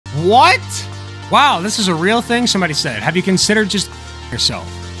What? Wow, this is a real thing, somebody said. Have you considered just yourself?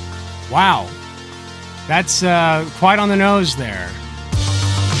 Wow. That's quite on the nose there.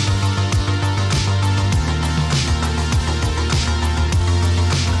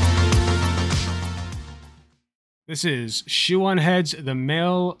 This is Shoe0nHead's The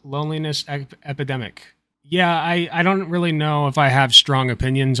Male Loneliness Epidemic. Yeah, I don't really know if I have strong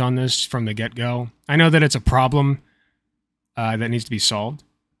opinions on this from the get-go. I know that it's a problem that needs to be solved.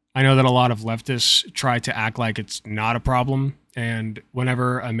 I know that a lot of leftists try to act like it's not a problem, and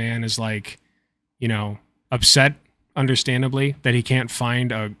whenever a man is like, you know, upset, understandably, that he can't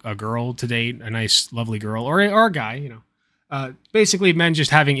find a girl to date, a nice, lovely girl, or a guy, you know, basically men just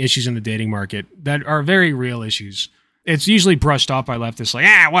having issues in the dating market that are very real issues. It's usually brushed off by leftists like,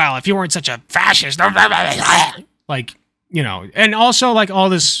 well, if you weren't such a fascist, like, you know, and also like all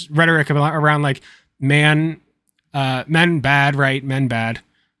this rhetoric around like men bad, right? Men bad.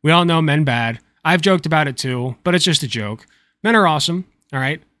 We all know men bad. I've joked about it too, but it's just a joke. Men are awesome, all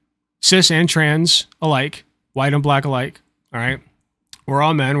right? Cis and trans alike, white and black alike, all right? We're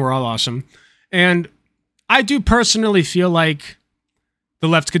all men, we're all awesome. And I do personally feel like the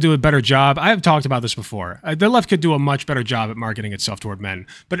left could do a better job. I have talked about this before. The left could do a much better job at marketing itself toward men.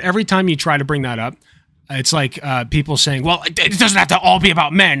 But every time you try to bring that up, it's like people saying, well, it doesn't have to all be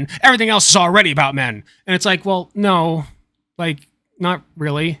about men. Everything else is already about men. And it's like, well, no, like, not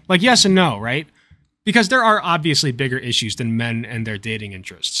really. Like, yes and no, right? Because there are obviously bigger issues than men and their dating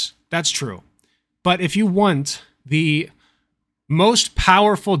interests. That's true. But if you want the most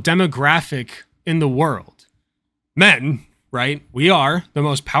powerful demographic in the world, men, right? We are the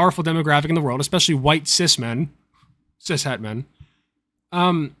most powerful demographic in the world, especially white cis men, cishet men.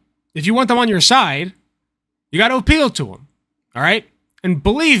 If you want them on your side, you got to appeal to them, all right? And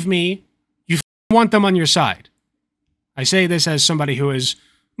believe me, you want them on your side. I say this as somebody who is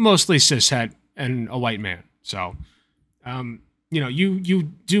mostly cishet and a white man. So, you know, you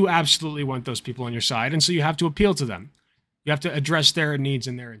do absolutely want those people on your side, and so you have to appeal to them. You have to address their needs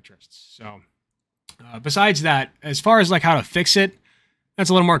and their interests. So, besides that, as far as like how to fix it, that's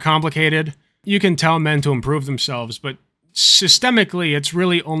a little more complicated. You can tell men to improve themselves, but systemically, it's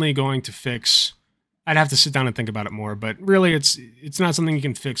really only going to fix. I'd have to sit down and think about it more, but really, it's not something you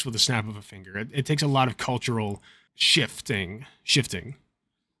can fix with a snap of a finger. It takes a lot of cultural shifting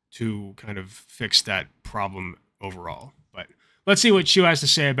to kind of fix that problem overall. But let's see what Shoe has to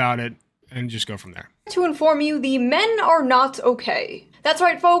say about it and just go from there. To inform you, the men are not okay. That's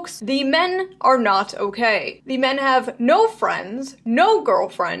right, folks. The men are not okay. The men have no friends, no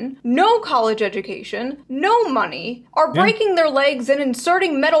girlfriend, no college education, no money, are breaking their legs and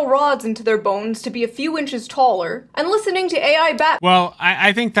inserting metal rods into their bones to be a few inches taller, and listening to AI bat- Well,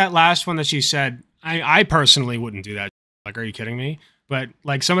 I think that last one that she said, I personally wouldn't do that. Like, are you kidding me? But,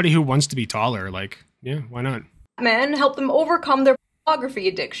 like, somebody who wants to be taller, like, yeah, why not? Men help them overcome their pornography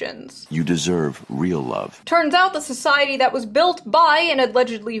addictions. You deserve real love. Turns out the society that was built by and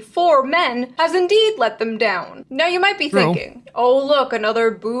allegedly for men has indeed let them down. Now you might be thinking, oh look,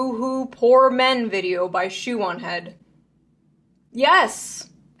 another boo-hoo poor men video by Shoe0nHead. Yes.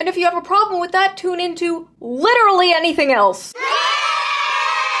 And if you have a problem with that, tune into literally anything else.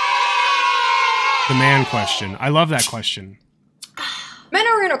 The man question. I love that question. Men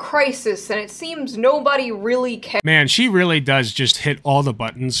are in a crisis, and it seems nobody really cares. Man, she really does just hit all the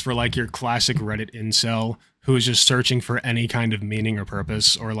buttons for, like, your classic Reddit incel who is just searching for any kind of meaning or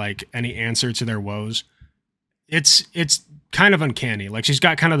purpose or, like, any answer to their woes. It's kind of uncanny. Like, she's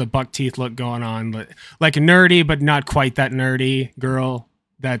got kind of the buck teeth look going on. Like, nerdy, but not quite that nerdy girl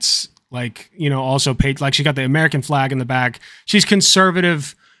that's, like, you know, also paid. Like, she got the American flag in the back. She's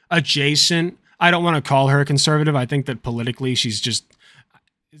conservative adjacent. I don't want to call her a conservative. I think that politically she's just...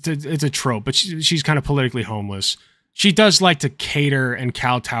 It's a trope, but she's kind of politically homeless. She does like to cater and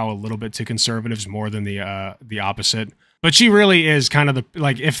kowtow a little bit to conservatives more than the opposite. But she really is kind of the,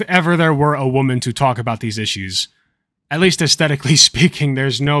 like, if ever there were a woman to talk about these issues, at least aesthetically speaking,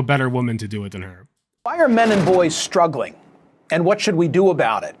 there's no better woman to do it than her. Why are men and boys struggling? And what should we do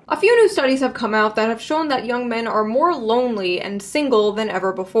about it? A few new studies have come out that have shown that young men are more lonely and single than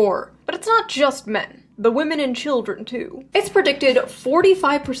ever before. But it's not just men. The women and children, too. It's predicted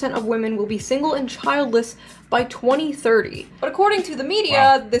 45% of women will be single and childless by 2030. But according to the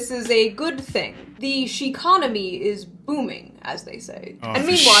media, this is a good thing. The she-economy is booming, as they say. And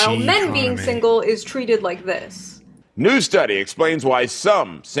meanwhile, men being single is treated like this. New study explains why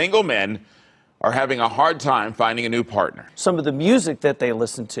some single men are having a hard time finding a new partner. Some of the music that they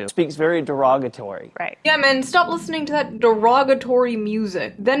listen to speaks very derogatory. Right. Yeah, men, stop listening to that derogatory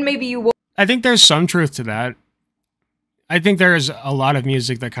music. Then maybe you will. I think there's some truth to that. I think there is a lot of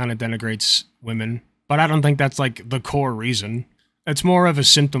music that kind of denigrates women, but I don't think that's like the core reason. It's more of a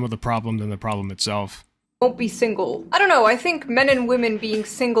symptom of the problem than the problem itself. Won't be single. I don't know, I think men and women being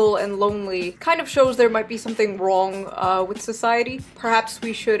single and lonely kind of shows there might be something wrong with society. Perhaps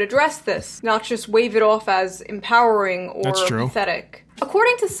we should address this, not just wave it off as empowering or pathetic.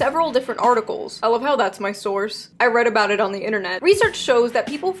 According to several different articles, I love how that's my source, I read about it on the internet, research shows that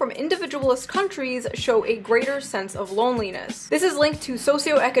people from individualist countries show a greater sense of loneliness. This is linked to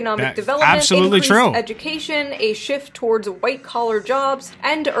socioeconomic development, increased education, a shift towards white-collar jobs,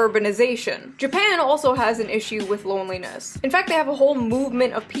 and urbanization. Japan also has an issue with loneliness. In fact, they have a whole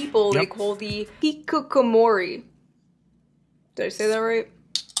movement of people they call the hikikomori. Did I say that right?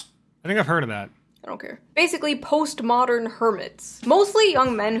 I think I've heard of that. I don't care. Basically, postmodern hermits. Mostly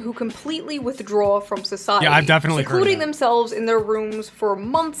young men who completely withdraw from society. Yeah, I've definitely heard of that. Secluding themselves in their rooms for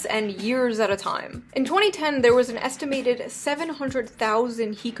months and years at a time. In 2010, there was an estimated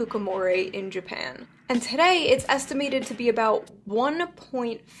 700,000 hikikomori in Japan. And today, it's estimated to be about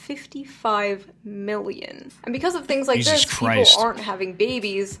 1.55 million. And because of things like this, people aren't having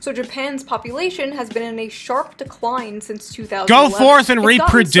babies, so Japan's population has been in a sharp decline since 2011. Go forth and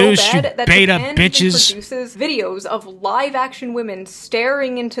reproduce, you beta bitches. Produces videos of live-action women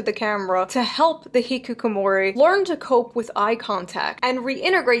staring into the camera to help the hikikomori learn to cope with eye contact and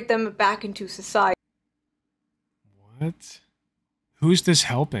reintegrate them back into society. What? Who's this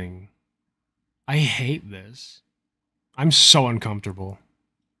helping? I hate this. I'm so uncomfortable.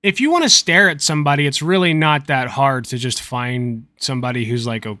 If you want to stare at somebody, it's really not that hard to just find somebody who's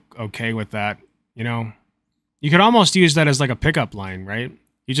like okay with that, you know? You could almost use that as like a pickup line, right?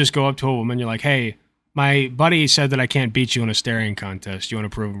 You just go up to a woman, you're like, hey, my buddy said that I can't beat you in a staring contest. You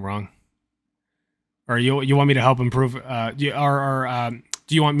want to prove him wrong? Or you want me to help him prove, do you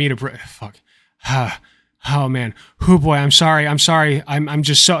want me to fuck. Oh man. Oh boy, I'm sorry. I'm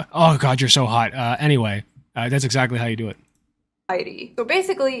just so, oh God, you're so hot. Anyway, that's exactly how you do it. So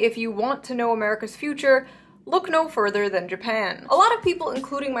basically, if you want to know America's future, look no further than Japan. A lot of people,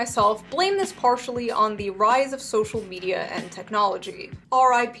 including myself, blame this partially on the rise of social media and technology.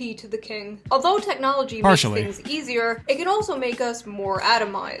 RIP to the king. Although technology makes things easier, it can also make us more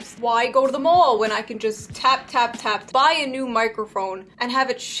atomized. Why go to the mall when I can just tap, buy a new microphone, and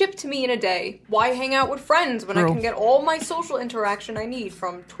have it shipped to me in a day? Why hang out with friends when I can get all my social interaction I need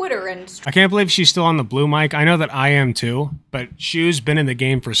from Twitter and... I can't believe she's still on the blue mic. I know that I am too, but Shoe's been in the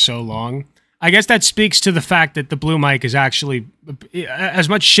game for so long. I guess that speaks to the fact that the blue mic is actually, as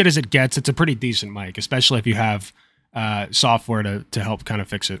much shit as it gets, it's a pretty decent mic, especially if you have software to help kind of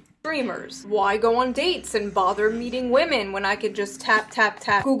fix it. Streamers. Why go on dates and bother meeting women when I could just tap,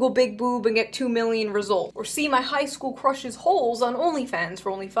 Google big boob and get 2 million results? Or see my high school crush's holes on OnlyFans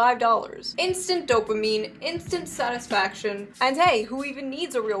for only $5. Instant dopamine, instant satisfaction, and hey, who even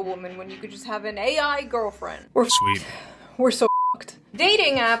needs a real woman when you could just have an AI girlfriend? We're so fucked.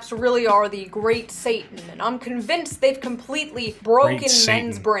 Dating apps really are the great Satan, and I'm convinced they've completely broken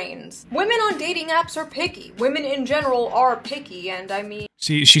men's brains. Women on dating apps are picky. Women in general are picky, and I mean...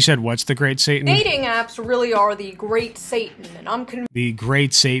 See, she said, what's the great Satan? Dating apps really are the great Satan, and I'm convinced... The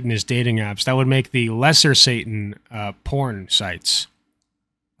great Satan is dating apps. That would make the lesser Satan porn sites,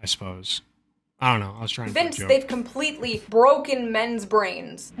 I suppose. I don't know. I was trying to convinced they've completely broken men's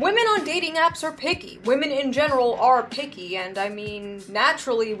brains. Women on dating apps are picky. Women in general are picky, and I mean,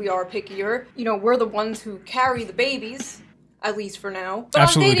 naturally we are pickier. You know, we're the ones who carry the babies, at least for now.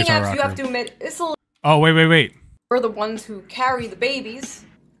 But on dating apps, you have to admit, it's a little... Oh, wait. We're the ones who carry the babies,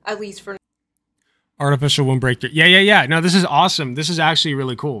 at least for now. Artificial womb breakthrough. Yeah. No, this is awesome. This is actually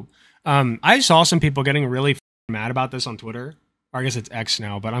really cool. I saw some people getting really mad about this on Twitter. Or I guess it's X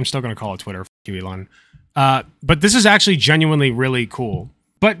now, but I'm still going to call it Twitter. F you, Elon. But this is actually genuinely really cool.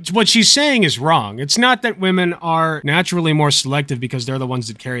 But what she's saying is wrong. It's not that women are naturally more selective because they're the ones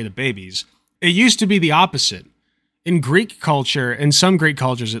that carry the babies. It used to be the opposite. In Greek culture, in some Greek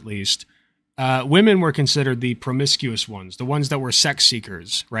cultures at least, women were considered the promiscuous ones, the ones that were sex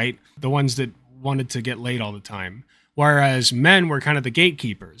seekers, right? The ones that wanted to get laid all the time. Whereas men were kind of the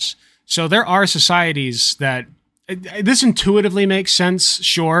gatekeepers. So there are societies that... This intuitively makes sense,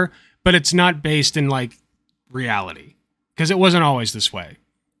 sure, but it's not based in, like, reality. Because it wasn't always this way.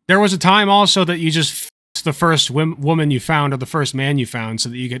 There was a time also that you just f***ed the first woman you found or the first man you found so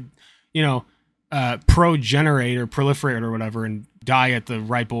that you could, you know, progenerate or proliferate or whatever and die at the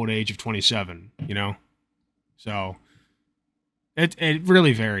ripe old age of 27, you know? So, it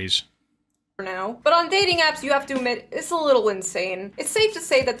really varies. Now. But on dating apps, you have to admit, it's a little insane. It's safe to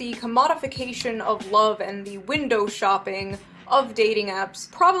say that the commodification of love and the window shopping of dating apps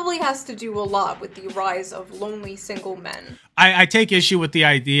probably has to do a lot with the rise of lonely single men. I take issue with the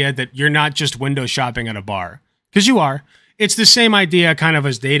idea that you're not just window shopping at a bar. Because you are. It's the same idea kind of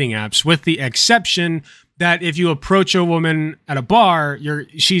as dating apps, with the exception that if you approach a woman at a bar,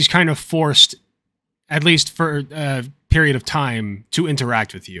 she's kind of forced, at least for a period of time, to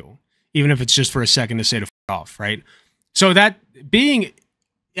interact with you, even if it's just for a second to say to f off, right? So that being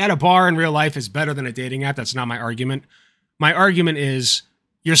at a bar in real life is better than a dating app. That's not my argument. My argument is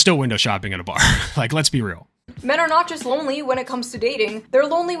you're still window shopping at a bar. Like, let's be real. Men are not just lonely when it comes to dating, they're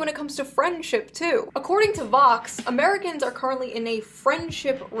lonely when it comes to friendship too. According to Vox, Americans are currently in a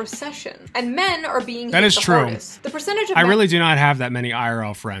friendship recession, and men are being hit the hardest. The percentage of I really do not have that many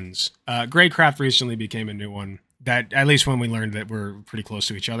IRL friends. Greycraft recently became a new one, that at least when we learned that we're pretty close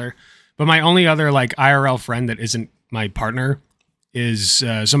to each other. But my only other like IRL friend that isn't my partner is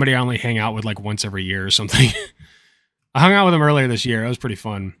somebody I only hang out with like once every year or something. I hung out with him earlier this year. It was pretty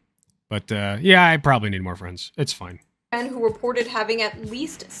fun. But yeah, I probably need more friends. It's fine. Men who reported having at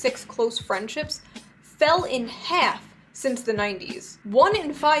least 6 close friendships fell in half since the 90s. 1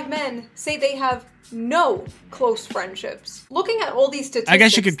 in 5 men say they have no close friendships. Looking at all these statistics, I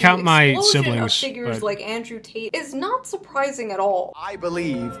guess you could count my siblings. Of siblings. Figures like Andrew Tate is not surprising at all. I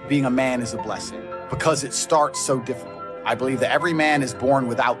believe being a man is a blessing because it starts so difficult. I believe that every man is born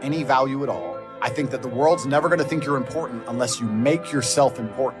without any value at all. I think that the world's never going to think you're important unless you make yourself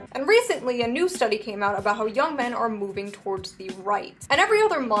important. And recently, a new study came out about how young men are moving towards the right. And every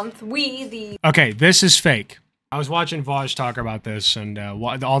other month, Okay, this is fake. I was watching Vaj talk about this and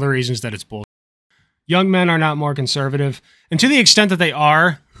all the reasons that it's bullshit. Young men are not more conservative. And to the extent that they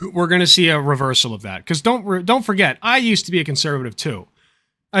are, we're going to see a reversal of that. Because don't forget, I used to be a conservative too.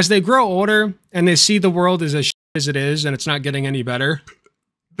 As they grow older and they see the world as shit as it is and it's not getting any better,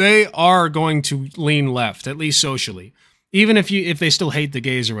 they are going to lean left, at least socially. Even if they still hate the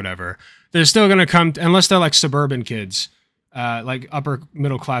gays or whatever, they're still going to come, unless they're like suburban kids, like upper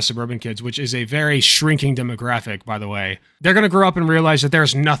middle class suburban kids, which is a very shrinking demographic, by the way. They're going to grow up and realize that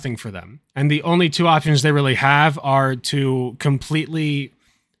there's nothing for them. And the only 2 options they really have are to completely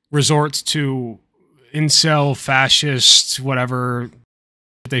resort to incel, fascist, whatever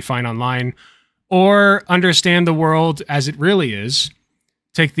they find online, or understand the world as it really is,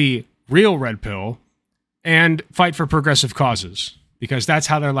 take the real red pill, and fight for progressive causes. Because that's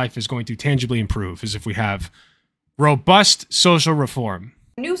how their life is going to tangibly improve, is if we have robust social reform.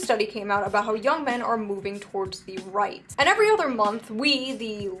 A new study came out about how young men are moving towards the right. And every other month, we,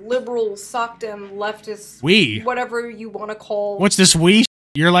 the liberal, sockdem, leftists, whatever you want to call... What's this we?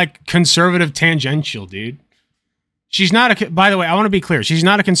 You're like conservative tangential, dude. She's not a... By the way, I want to be clear. She's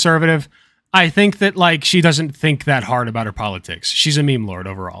not a conservative. I think that, like, she doesn't think that hard about her politics. She's a meme lord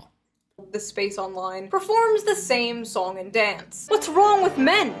overall. The space online performs the same song and dance. What's wrong with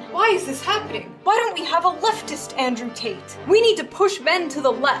men? Why is this happening? Why don't we have a leftist Andrew Tate? We need to push men to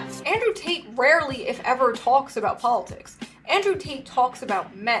the left. Andrew Tate rarely, if ever, talks about politics. Andrew Tate talks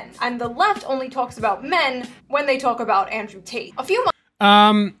about men. And the left only talks about men when they talk about Andrew Tate. A few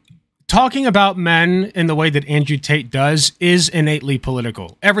months... Talking about men in the way that Andrew Tate does is innately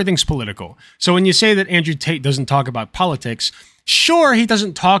political. Everything's political. So when you say that Andrew Tate doesn't talk about politics, sure, he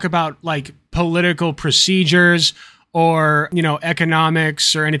doesn't talk about like political procedures or, you know,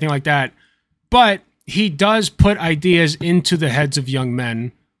 economics or anything like that. But he does put ideas into the heads of young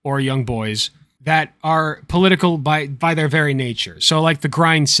men or young boys that are political by their very nature. So like the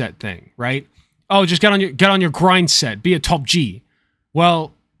grind set thing, right? Oh, just get on your grind set, be a top G.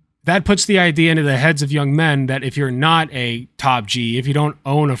 Well, that puts the idea into the heads of young men that if you're not a top G, if you don't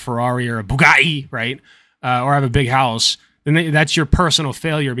own a Ferrari or a Bugatti, right, or have a big house, then that's your personal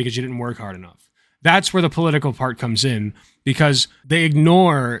failure because you didn't work hard enough. That's where the political part comes in, because they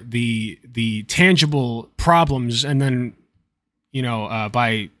ignore the tangible problems and then, you know,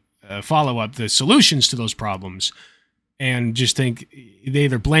 by follow-up, the solutions to those problems, and just think they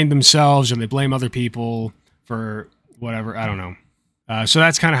either blame themselves or they blame other people for whatever. I don't know. So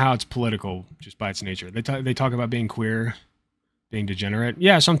that's kind of how it's political, just by its nature. They talk about being queer, being degenerate.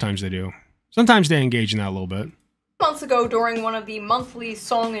 Yeah, sometimes they do. Sometimes they engage in that a little bit. Months ago, during one of the monthly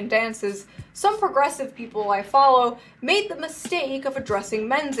song and dances, some progressive people I follow made the mistake of addressing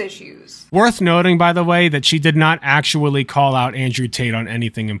men's issues. Worth noting, by the way, that she did not actually call out Andrew Tate on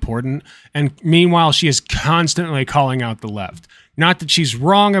anything important, and meanwhile, she is constantly calling out the left. Not that she's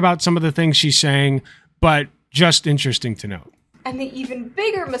wrong about some of the things she's saying, but just interesting to note. And the even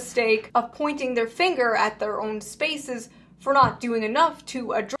bigger mistake of pointing their finger at their own spaces for not doing enough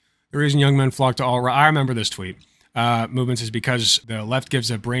to address. The reason young men flock to alt-right, I remember this tweet, movements is because the left gives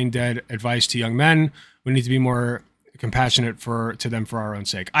a brain-dead advice to young men. We need to be more compassionate to them for our own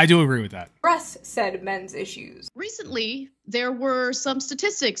sake. I do agree with that. Address said men's issues. Recently, there were some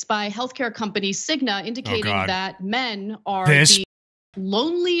statistics by healthcare company Cigna indicating that men are the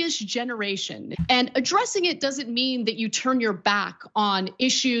loneliest generation. And addressing it doesn't mean that you turn your back on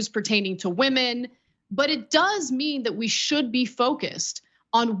issues pertaining to women, but it does mean that we should be focused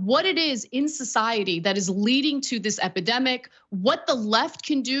on what it is in society that is leading to this epidemic, what the left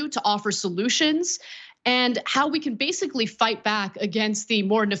can do to offer solutions, and how we can basically fight back against the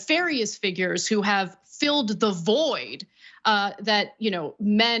more nefarious figures who have filled the void that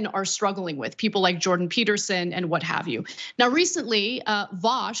men are struggling with, people like Jordan Peterson and what have you. Now, recently,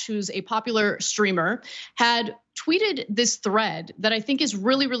 Vosh, who's a popular streamer, had tweeted this thread that I think is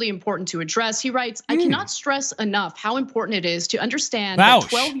really, really important to address. He writes, I cannot stress enough how important it is to understand that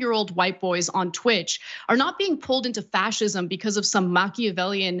 12-year-old white boys on Twitch are not being pulled into fascism because of some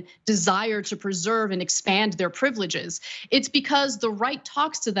Machiavellian desire to preserve and expand their privileges. It's because the right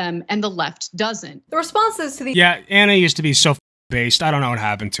talks to them and the left doesn't. The responses to the— Yeah, Anna used to be so based. I don't know what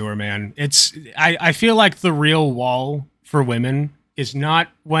happened to her, man. I feel like the real wall for women is not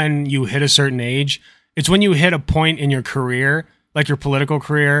when you hit a certain age. It's when you hit a point in your career, like your political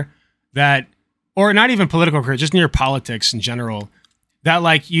career, or not even political career, just in your politics in general, that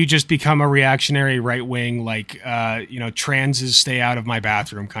like you just become a reactionary right wing, like, transes stay out of my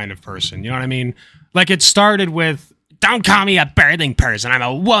bathroom kind of person. You know what I mean? Like it started with, don't call me a birthing person, I'm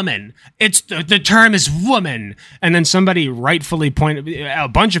a woman. The term is woman. And then a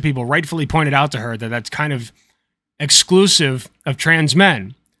bunch of people rightfully pointed out to her that that's kind of exclusive of trans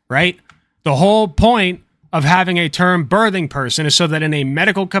men, right? The whole point of having a term birthing person is so that in a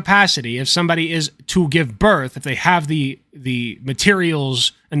medical capacity, if somebody is to give birth, if they have the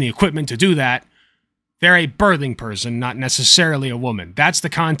materials and the equipment to do that, they're a birthing person, not necessarily a woman. That's the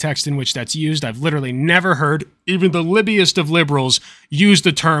context in which that's used. I've literally never heard even the libbiest of liberals use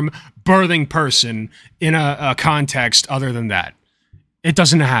the term birthing person in a context other than that. It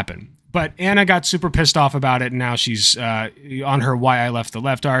doesn't happen. But Anna got super pissed off about it, and now she's on her Why I Left the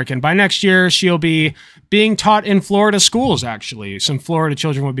Left arc. And by next year, she'll be being taught in Florida schools, actually. Some Florida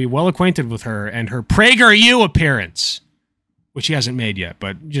children would be well acquainted with her and her PragerU appearance, which she hasn't made yet,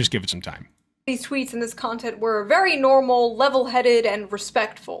 but just give it some time. These tweets and this content were very normal, level-headed, and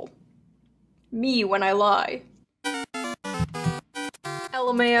respectful. Me when I lie.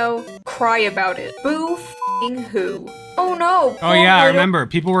 LMAO, cry about it. Boo f***ing who. Oh no. Oh yeah, I remember.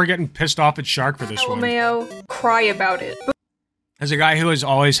 People were getting pissed off at Shark for this one. LMAO, cry about it. As a guy who has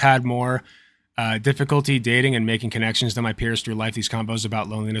always had more difficulty dating and making connections than my peers through life, these combos about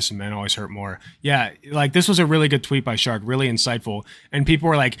loneliness and men always hurt more. Yeah, like this was a really good tweet by Shark, really insightful. And people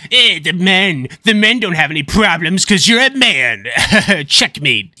were like, the men don't have any problems because you're a man.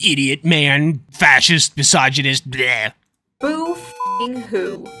 Checkmate, idiot man, fascist, misogynist, bleh. Boo f***ing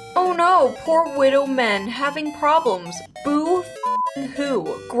who. Oh no, poor widow men having problems. Boo f***ing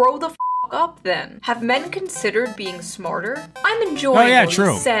who. Grow the f*** up then. Have men considered being smarter? I'm enjoying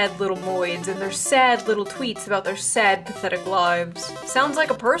these sad little moids and their sad little tweets about their sad, pathetic lives. Sounds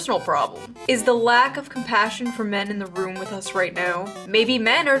like a personal problem. Is the lack of compassion for men in the room with us right now? Maybe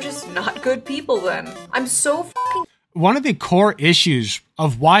men are just not good people then. I'm so f***ing— One of the core issues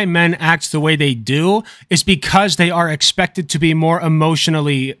of why men act the way they do is because they are expected to be more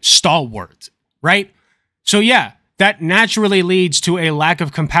emotionally stalwart, right? So yeah, that naturally leads to a lack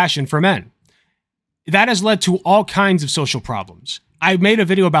of compassion for men. That has led to all kinds of social problems. I made a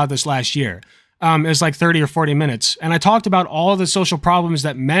video about this last year. It was like 30 or 40 minutes. And I talked about all of the social problems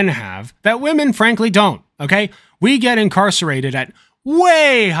that men have that women frankly don't, okay? We get incarcerated at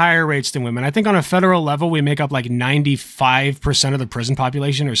way higher rates than women. I think on a federal level, we make up like 95% of the prison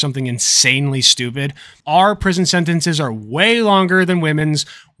population or something insanely stupid. Our prison sentences are way longer than women's.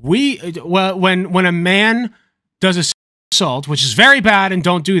 When a man does a assault, which is very bad and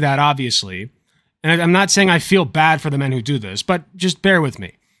don't do that, obviously. And I'm not saying I feel bad for the men who do this, but just bear with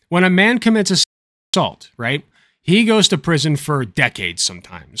me. When a man commits a assault, right, he goes to prison for decades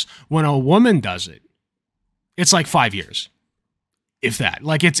sometimes. When a woman does it, it's like 5 years. If that.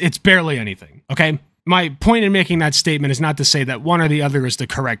 Like, it's barely anything, okay? My point in making that statement is not to say that one or the other is the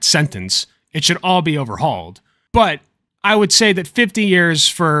correct sentence. It should all be overhauled. But I would say that 50 years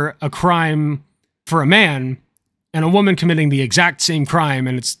for a crime for a man and a woman committing the exact same crime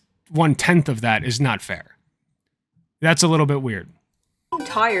and it's 1/10 of that is not fair. That's a little bit weird. I'm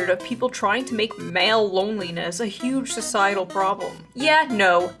tired of people trying to make male loneliness a huge societal problem. Yeah,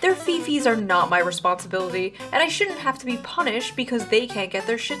 no, their fifis are not my responsibility, and I shouldn't have to be punished because they can't get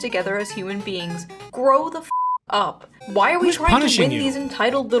their shit together as human beings. Grow the f up. Why are we trying to win you? these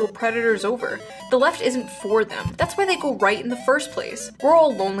entitled little predators over? The left isn't for them. That's why they go right in the first place. We're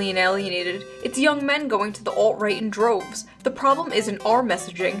all lonely and alienated. It's young men going to the alt-right in droves. The problem isn't our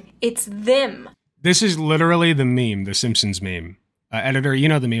messaging, it's them. This is literally the meme, the Simpsons meme. Editor, you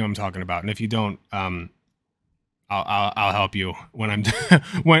know the meme I'm talking about, and if you don't, I'll help you when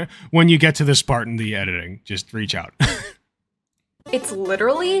I'm when you get to this part in the editing. Just reach out. It's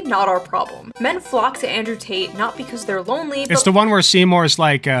literally not our problem. Men flock to Andrew Tate not because they're lonely, but it's the one where Seymour's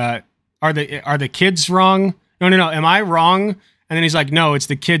like, are the kids wrong? No, am I wrong? And then he's like, no, it's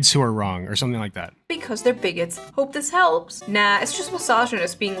the kids who are wrong, or something like that. Because they're bigots. Hope this helps. Nah, it's just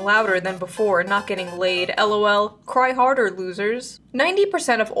misogynists being louder than before and not getting laid. LOL. Cry harder, losers.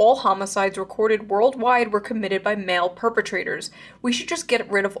 90% of all homicides recorded worldwide were committed by male perpetrators. We should just get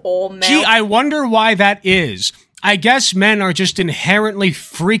rid of all male— Gee, I wonder why that is. I guess men are just inherently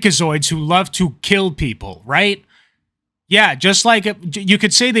freakazoids who love to kill people, right? Yeah, just like you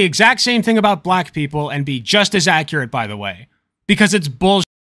could say the exact same thing about black people and be just as accurate, by the way. Because it's bullshit.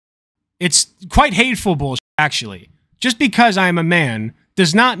 It's quite hateful bullshit, actually. Just because I am a man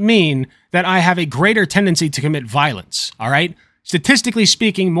does not mean that I have a greater tendency to commit violence, all right? Statistically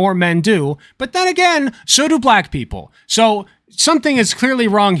speaking, more men do, but then again, so do black people. So something is clearly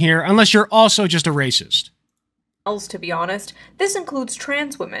wrong here, unless you're also just a racist. To be honest, this includes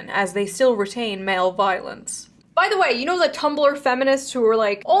trans women, as they still retain male violence. By the way, you know the Tumblr feminists who were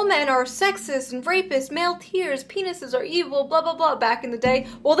like, all men are sexist and rapists, male tears, penises are evil, blah blah blah back in the day?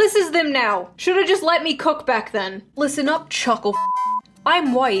 Well, this is them now. Should've just let me cook back then. Listen up, chuckle.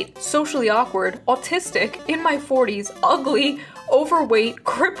 I'm white, socially awkward, autistic, in my 40s, ugly, overweight,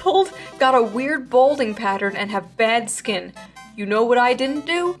 crippled, got a weird balding pattern, and have bad skin. You know what I didn't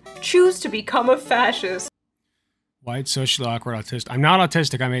do? Choose to become a fascist. White, socially awkward, autistic. I'm not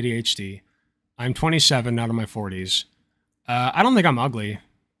autistic, I'm ADHD. I'm 27, not in my 40s. I don't think I'm ugly.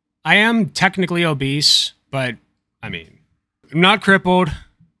 I am technically obese, but, I mean, I'm not crippled.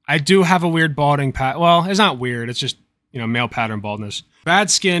 I do have a weird balding pattern. Well, it's not weird, it's just, male pattern baldness.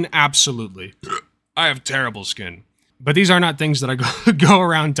 Bad skin, absolutely. I have terrible skin. But these are not things that I go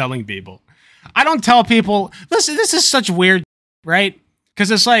around telling people. I don't tell people, listen, this is such weird, right?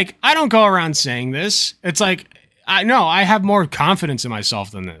 Because it's like, I don't go around saying this. It's like, I have more confidence in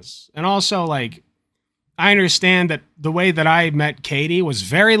myself than this. And also, like, I understand that the way that I met Katie was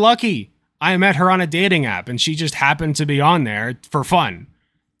very lucky. I met her on a dating app, and she just happened to be on there for fun.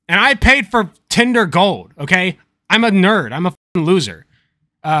 And I paid for Tinder Gold, okay? I'm a nerd. I'm a fucking loser.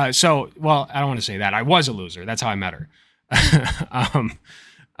 Well, I don't want to say that. I was a loser. That's how I met her.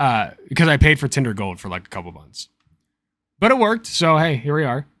 Because I paid for Tinder Gold for like a couple months. But it worked, so hey, here we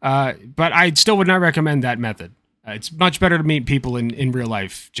are. But I still would not recommend that method. It's much better to meet people in real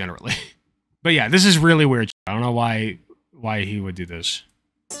life, generally. But yeah, this is really weird. I don't know why he would do this.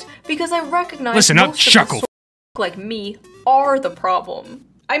 Because I recognize Listen most up, chuckle. of the like me are the problem.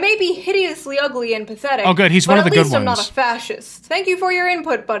 I may be hideously ugly and pathetic. Oh, good. He's one of the good ones. But at least I'm not a fascist. Thank you for your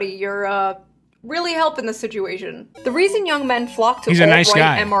input, buddy. You're really helping the situation. The reason young men flock to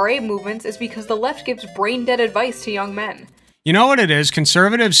alt-right MRA movements is because the left gives brain-dead advice to young men. You know what it is?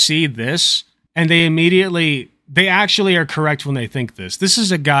 Conservatives see this, and they actually are correct when they think this. This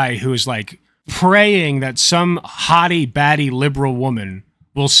is a guy who is like praying that some hottie, baddie liberal woman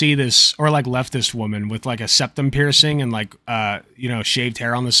will see this, or like leftist woman with like a septum piercing and like, shaved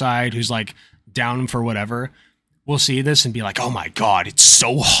hair on the side, who's like down for whatever, will see this and be like, oh my God, it's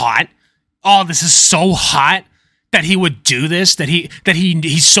so hot. Oh, this is so hot that he would do this, that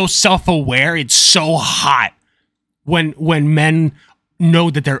he's so self-aware. It's so hot when men know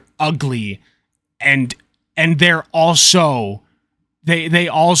that they're ugly and they're also, they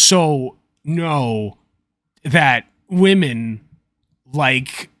also know that women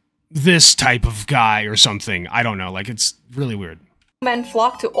like this type of guy or something. I don't know. Like, it's really weird. Men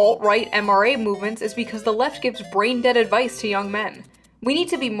flock to alt-right MRA movements is because the left gives brain-dead advice to young men. We need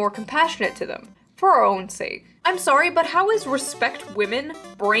to be more compassionate to them, for our own sake. I'm sorry, but how is respect women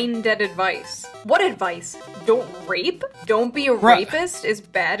brain-dead advice? What advice? Don't rape? Don't be a rapist is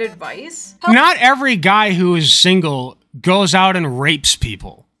bad advice? Not every guy who is single goes out and rapes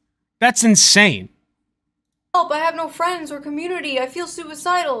people. That's insane. Help, I have no friends or community. I feel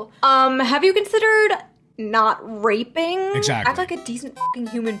suicidal. Have you considered not raping? Exactly. Act like a decent fucking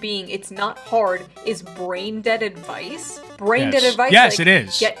human being. It's not hard. Is brain-dead advice? Brain-dead advice? Yes, like, it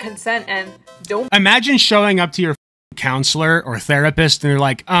is. Get consent and don't— Imagine showing up to your counselor or therapist, and they're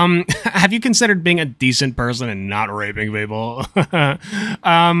like, have you considered being a decent person and not raping people?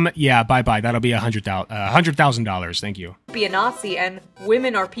 Yeah, bye-bye. That'll be $100,000. Thank you. Be a Nazi and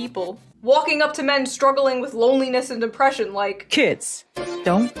women are people. Walking up to men struggling with loneliness and depression like, kids,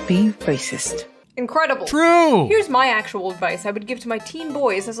 don't be racist. Incredible. True. Here's my actual advice I would give to my teen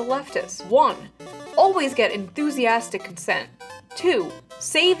boys as a leftist. 1. Always get enthusiastic consent. 2.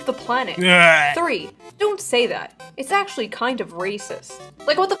 Save the planet. 3. Don't say that. It's actually kind of racist.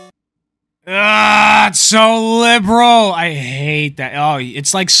 Like, what the it's so liberal. I hate that. Oh,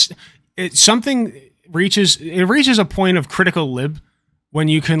 it's like something reaches a point of critical lib when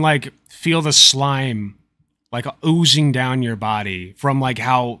you can like feel the slime like oozing down your body from like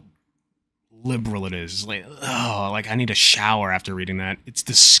how liberal it is. Like, oh, like I need a shower after reading that. It's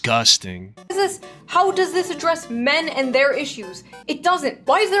disgusting. How does this address men and their issues? It doesn't.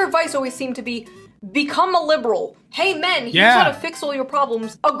 Why does their advice always seem to be, become a liberal? Hey men, here's how to fix all your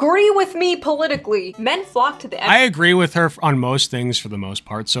problems. Agree with me politically. Men flock to the... I agree with her on most things for the most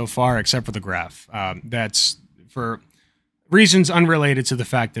part so far, except for the graph. That's for reasons unrelated to the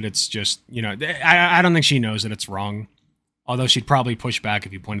fact that it's just, you know, I don't think she knows that it's wrong. Although she'd probably push back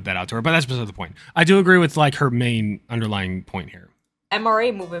if you pointed that out to her, but that's beside the point. I do agree with like her main underlying point here.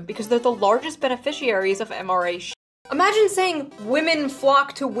 MRA movement because they're the largest beneficiaries of MRA. Imagine saying women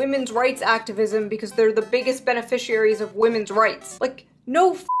flock to women's rights activism because they're the biggest beneficiaries of women's rights. Like,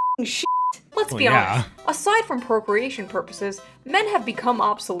 no f***ing shit. Let's be honest. Aside from procreation purposes, men have become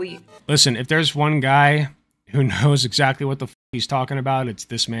obsolete. Listen, if there's one guy who knows exactly what the f*** he's talking about, it's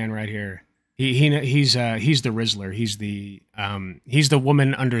this man right here. He's the Rizzler. He's the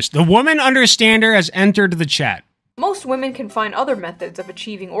woman understander has entered the chat. Most women can find other methods of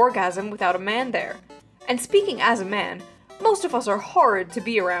achieving orgasm without a man there. And speaking as a man, most of us are horrid to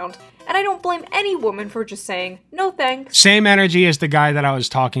be around, and I don't blame any woman for just saying, no thanks. Same energy as the guy that I was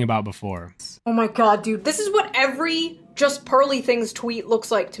talking about before. Oh my god, dude, this is what every Just Pearly Things tweet looks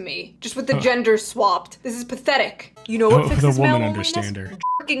like to me. Just with the genders swapped. This is pathetic. You know what fixes the woman male understander.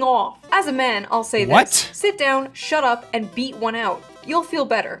 Jerking off. As a man, I'll say this. Sit down, shut up, and beat one out. You'll feel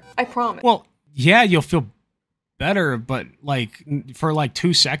better. I promise. Well, yeah, you'll feel better, but like for like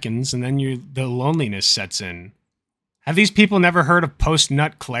 2 seconds, and then the loneliness sets in. Have these people never heard of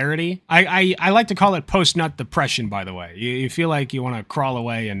post-nut clarity? I like to call it post-nut depression, by the way. You feel like you want to crawl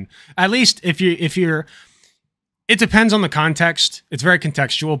away, and at least if you're it depends on the context. It's very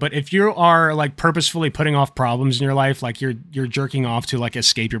contextual, but if you are like purposefully putting off problems in your life, like you're jerking off to like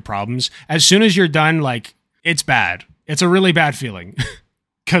escape your problems, as soon as you're done, like it's bad. It's a really bad feeling.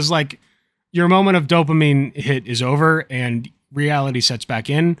 Cause like your moment of dopamine hit is over and reality sets back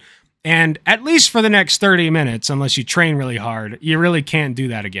in. And at least for the next 30 minutes, unless you train really hard, you really can't do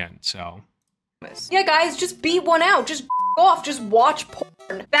that again. So yeah, guys, just beat one out. Just off. Just watch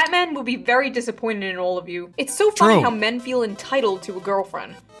porn. Batman will be very disappointed in all of you. It's so funny how men feel entitled to a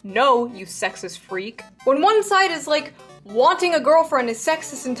girlfriend. No, you sexist freak. When one side is like, wanting a girlfriend is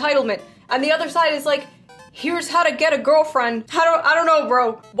sexist entitlement, and the other side is like, here's how to get a girlfriend. I don't know,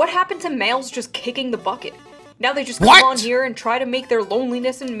 bro. What happened to males just kicking the bucket? Now they just come on here and try to make their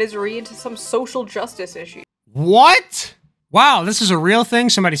loneliness and misery into some social justice issue. What? Wow, this is a real thing?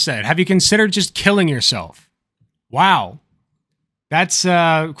 Somebody said. Have you considered just killing yourself? Wow. That's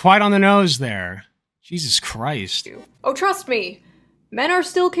quite on the nose there. Jesus Christ. Oh, trust me. Men are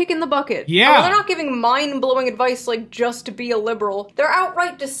still kicking the bucket. Yeah. Oh, they're not giving mind-blowing advice like just to be a liberal. They're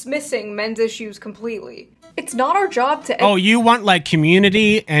outright dismissing men's issues completely. It's not our job to... Oh, you want like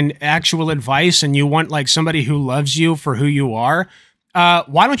community and actual advice, and you want like somebody who loves you for who you are?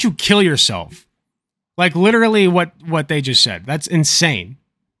 Why don't you kill yourself? Like literally what they just said. That's insane.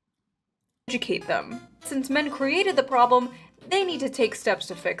 Educate them. Since men created the problem, they need to take steps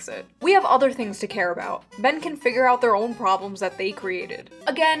to fix it. We have other things to care about. Men can figure out their own problems that they created.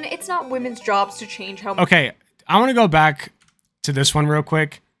 Again, it's not women's jobs to change how... Okay, I want to go back to this one real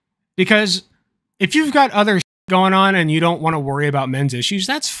quick, because if you've got other going on and you don't want to worry about men's issues,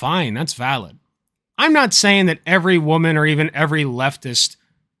 that's fine. That's valid. I'm not saying that every woman or even every leftist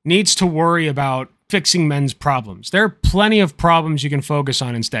needs to worry about fixing men's problems. There are plenty of problems you can focus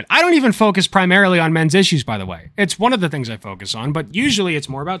on instead. I don't even focus primarily on men's issues, by the way. It's one of the things I focus on, but usually it's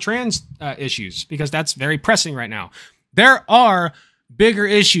more about trans issues because that's very pressing right now. There are bigger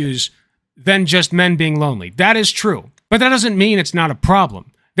issues than just men being lonely. That is true, but that doesn't mean it's not a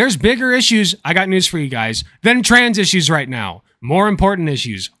problem. There's bigger issues, I got news for you guys, than trans issues right now. More important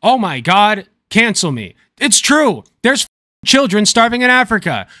issues. Oh my God, cancel me. It's true. There's children starving in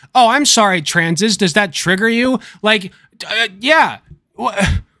Africa. Oh, I'm sorry, transes. Does that trigger you? Like, yeah.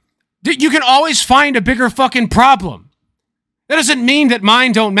 You can always find a bigger fucking problem. That doesn't mean that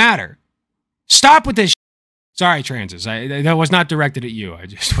mine don't matter. Stop with this. Sorry, transes. That was not directed at you. I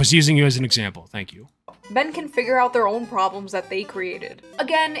just was using you as an example. Thank you. Men can figure out their own problems that they created.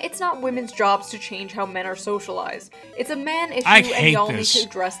 Again, it's not women's jobs to change how men are socialized. It's a man issue, and y'all need to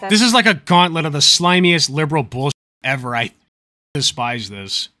address that. This is like a gauntlet of the slimiest liberal bullshit ever. I despise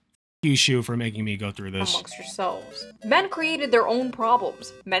this. You, Shoe, for making me go through this. Amongst yourselves. Men created their own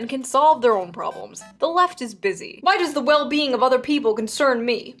problems. Men can solve their own problems. The left is busy. Why does the well-being of other people concern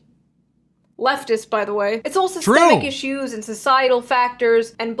me? Leftist, by the way. It's all systemic issues and societal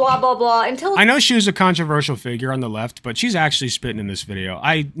factors and blah blah blah until— I know Shoe's a controversial figure on the left, but she's actually spitting in this video.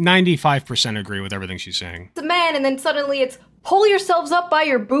 I 95% agree with everything she's saying. It's a man, and then suddenly it's pull yourselves up by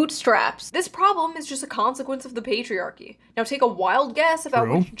your bootstraps. This problem is just a consequence of the patriarchy. Now take a wild guess about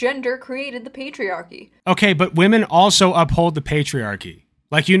which gender created the patriarchy. Okay, but women also uphold the patriarchy.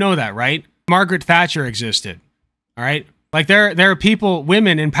 Like, you know that, right? Margaret Thatcher existed. All right? Like, there are people,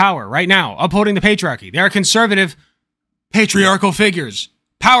 women in power right now, upholding the patriarchy. They are conservative, patriarchal figures,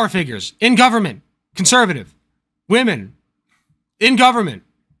 power figures, in government, conservative, women, in government.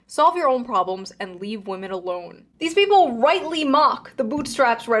 Solve your own problems and leave women alone. These people rightly mock the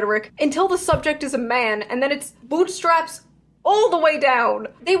bootstraps rhetoric until the subject is a man, and then it's bootstraps all the way down.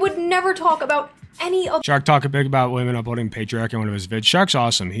 They would never talk about any of— Shark talk a bit about women upholding patriarchy in one of his vids. Shark's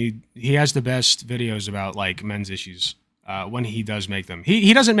awesome. He has the best videos about, like, men's issues. When he does make them.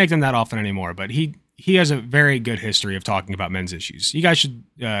 He doesn't make them that often anymore, but he has a very good history of talking about men's issues. You guys should,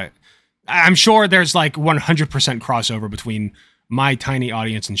 I'm sure there's like 100% crossover between my tiny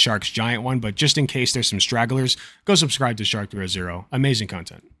audience and Shark's giant one, but just in case there's some stragglers, go subscribe to Shark300. Amazing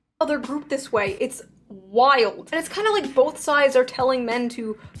content. Other group this way. It's wild. And it's kind of like both sides are telling men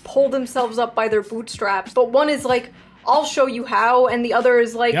to pull themselves up by their bootstraps, but one is like, I'll show you how, and the other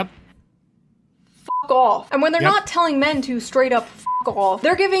is like, yep, off. And when they're not telling men to straight up fuck off,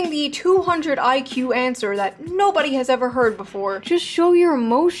 they're giving the 200 IQ answer that nobody has ever heard before. Just show your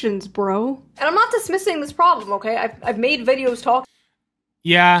emotions, bro. And I'm not dismissing this problem, okay? I've made videos talk—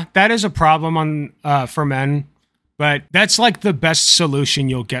 Yeah, that is a problem on for men, but that's like the best solution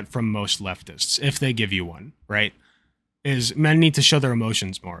you'll get from most leftists, if they give you one, right? Is men need to show their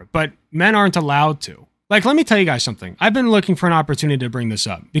emotions more, but men aren't allowed to. Like, let me tell you guys something. I've been looking for an opportunity to bring this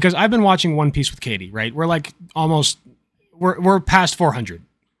up because I've been watching One Piece with Katie, right? We're like almost, we're past 400.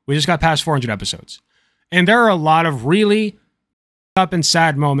 We just got past 400 episodes. And there are a lot of really up and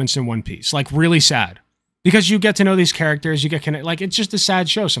sad moments in One Piece, like really sad. Because you get to know these characters, you get connected. Like, it's just a sad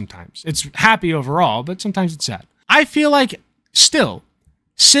show sometimes. It's happy overall, but sometimes it's sad. I feel like still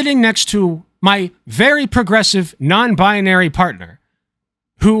sitting next to my very progressive, non-binary partner,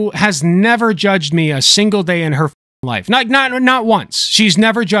 who has never judged me a single day in her life. Not once. She's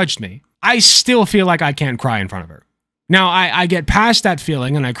never judged me. I still feel like I can't cry in front of her. Now, I get past that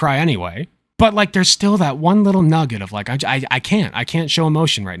feeling and I cry anyway, but like there's still that one little nugget of like, I can't show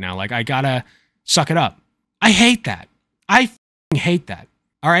emotion right now. Like, I gotta suck it up. I hate that. I hate that.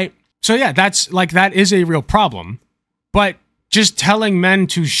 All right? So yeah, that's like, that is a real problem, but just telling men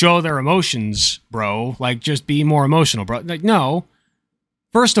to show their emotions, bro, like just be more emotional, bro. Like, no.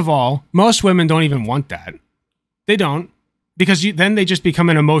 First of all, most women don't even want that. They don't, because then they just become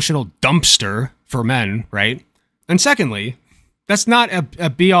an emotional dumpster for men, right? And secondly, that's not a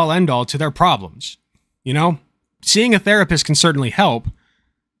be-all, end-all to their problems, you know? Seeing a therapist can certainly help,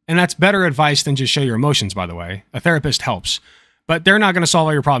 and that's better advice than just show your emotions, by the way. A therapist helps, but they're not going to solve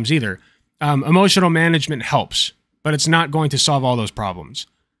all your problems either. Emotional management helps, but it's not going to solve all those problems.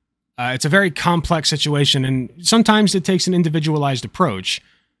 It's a very complex situation, and sometimes it takes an individualized approach,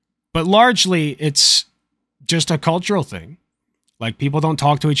 but largely it's just a cultural thing. Like, people don't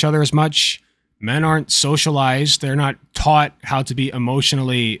talk to each other as much. Men aren't socialized. They're not taught how to be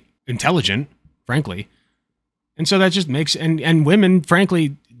emotionally intelligent, frankly. And so that just makes, and women,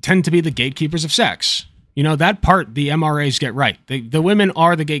 frankly, tend to be the gatekeepers of sex. You know, that part the MRAs get right. The women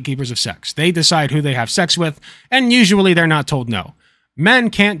are the gatekeepers of sex. They decide who they have sex with, and usually they're not told no. Men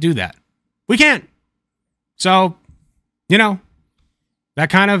can't do that. We can't. So, you know, that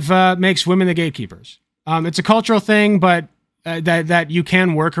kind of makes women the gatekeepers. It's a cultural thing, but that you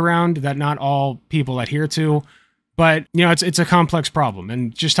can work around, that not all people adhere to. But, you know, it's a complex problem,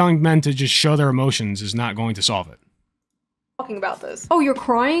 and just telling men to just show their emotions is not going to solve it. Talking about this. Oh, you're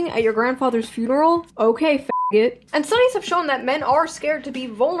crying at your grandfather's funeral? Okay, faggot. And studies have shown that men are scared to be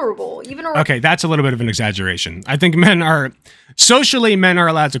vulnerable, even around— Okay, that's a little bit of an exaggeration. I think men are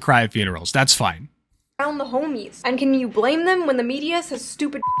allowed to cry at funerals. That's fine. around the homies. And can you blame them when the media says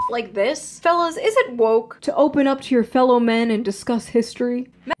stupid like this? Fellas, is it woke to open up to your fellow men and discuss history?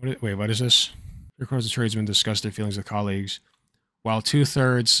 Wait, what is this? Records the tradesmen discuss their feelings with colleagues, while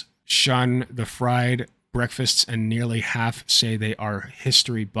 2/3 shun the fried breakfasts and nearly half say they are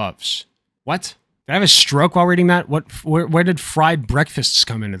history buffs. What? Did I have a stroke while reading that? Where did fried breakfasts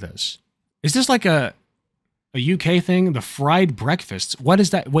come into this? Is this like a UK thing? The fried breakfasts? What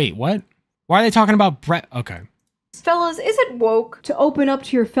is that? Wait, what? Why are they talking about okay. Fellas, is it woke to open up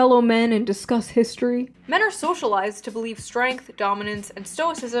to your fellow men and discuss history? Men are socialized to believe strength, dominance, and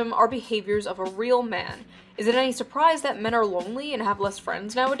stoicism are behaviors of a real man. Is it any surprise that men are lonely and have less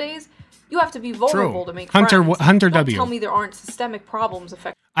friends nowadays? You have to be vulnerable to make friends. Hunter Don't W. tell me there aren't systemic problems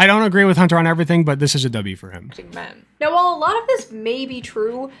affecting I don't agree with Hunter on everything, but this is a W for him. men. Now, while a lot of this may be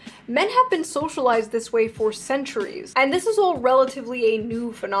true, men have been socialized this way for centuries, and this is all relatively a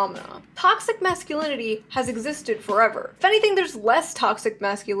new phenomena. Toxic masculinity has existed forever. If anything, there's less toxic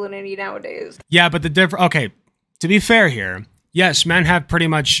masculinity nowadays. Yeah, but okay, to be fair here, yes, men have pretty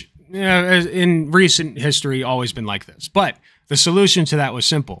much, in recent history, always been like this. But the solution to that was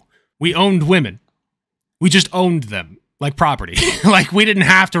simple. We owned women. We just owned them like property. Like, we didn't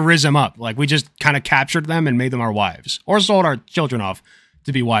have to riz them up. Like, we just kind of captured them and made them our wives. Or sold our children off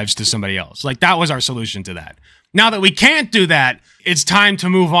to be wives to somebody else. Like, that was our solution to that. Now that we can't do that, it's time to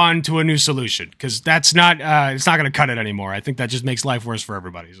move on to a new solution. Because that's not, it's not going to cut it anymore. I think that just makes life worse for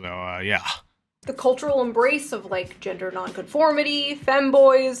everybody. So, yeah. The cultural embrace of, like, gender nonconformity,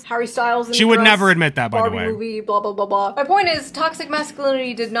 femboys, Harry Styles in She would never admit that, by the way. Barbie movie, blah, blah, blah, blah. My point is, toxic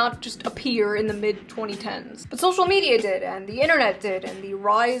masculinity did not just appear in the mid-2010s. But social media did, and the internet did, and the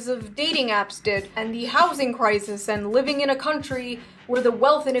rise of dating apps did, and the housing crisis, and living in a country where the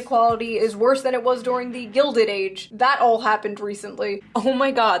wealth inequality is worse than it was during the Gilded Age. That all happened recently. Oh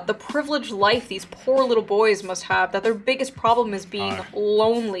my god, the privileged life these poor little boys must have, that their biggest problem is being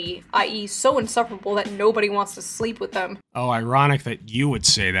lonely, i.e. so insufferable that nobody wants to sleep with them. Oh, ironic that you would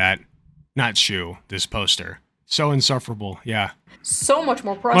say that. Not Shoe, this poster. So insufferable, yeah. So much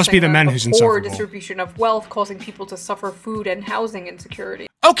more pressing Must be the than men who's poor insufferable. distribution of wealth causing people to suffer food and housing insecurity.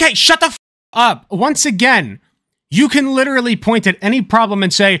 Okay, shut the f up. Once again, you can literally point at any problem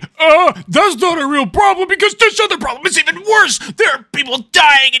and say, that's not a real problem because this other problem is even worse. There are people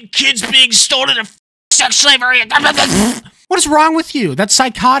dying and kids being stolen into sex slavery. What is wrong with you? That's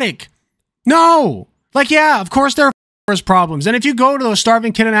psychotic. No. Like, yeah, of course there are problems. And if you go to a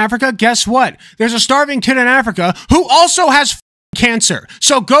starving kid in Africa, guess what? There's a starving kid in Africa who also has cancer.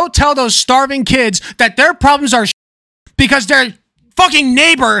 So go tell those starving kids that their problems are because their fucking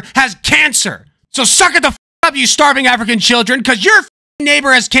neighbor has cancer. So suck it the up, you starving African children, because your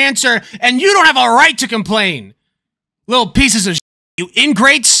neighbor has cancer and you don't have a right to complain. Little pieces of you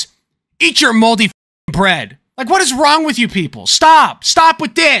ingrates. Eat your moldy bread. Like, what is wrong with you people? Stop. Stop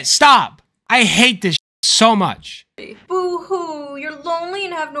with this. Stop. I hate this so much. Boo-hoo, you're lonely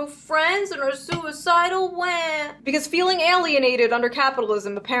and have no friends and are suicidal, wah. Because feeling alienated under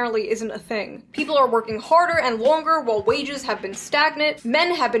capitalism apparently isn't a thing. People are working harder and longer while wages have been stagnant,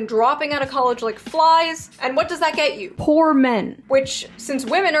 men have been dropping out of college like flies, and what does that get you? Poor men. Which, since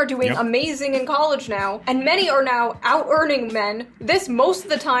women are doing amazing in college now, and many are now out-earning men, this most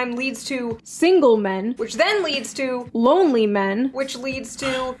of the time leads to single men, which then leads to lonely men, which leads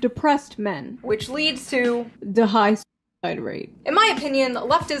to depressed men, which leads to the high suicide rate. In my opinion,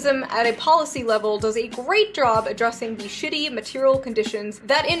 leftism at a policy level does a great job addressing the shitty material conditions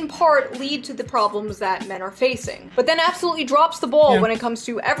that in part lead to the problems that men are facing, but then absolutely drops the ball when it comes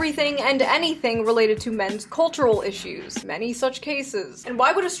to everything and anything related to men's cultural issues. Many such cases. And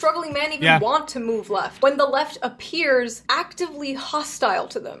why would a struggling man even want to move left when the left appears actively hostile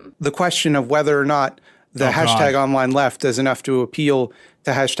to them? The question of whether or not the hashtag online left does enough to appeal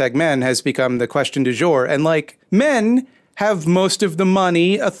to hashtag men has become the question du jour. And like, men have most of the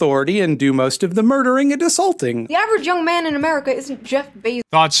money, authority, and do most of the murdering and assaulting. The average young man in America isn't Jeff Bezos.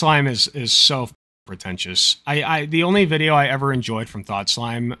 Thought Slime is so pretentious. The only video I ever enjoyed from Thought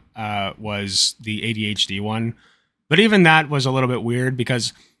Slime was the ADHD one. But even that was a little bit weird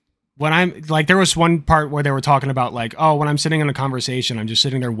because when I'm like, there was one part where they were talking about like, oh, when I'm sitting in a conversation, I'm just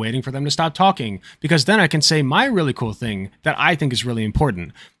sitting there waiting for them to stop talking because then I can say my really cool thing that I think is really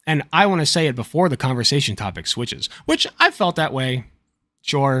important. And I want to say it before the conversation topic switches, which I felt that way,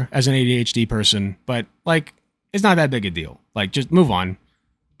 sure, as an ADHD person, but like, it's not that big a deal. Like, just move on.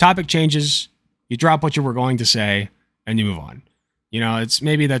 Topic changes, you drop what you were going to say, and you move on. You know,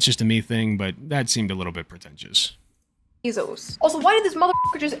 maybe that's just a me thing, but that seemed a little bit pretentious. Also, why did this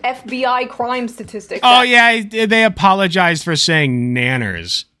motherfucker just FBI crime statistics? Oh yeah, they apologized for saying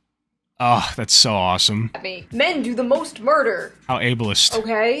nanners. Oh, that's so awesome. Men do the most murder. How ableist.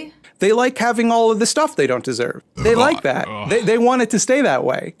 Okay? They like having all of the stuff they don't deserve. They like that. They want it to stay that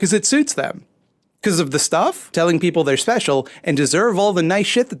way because it suits them. Because of the stuff, telling people they're special and deserve all the nice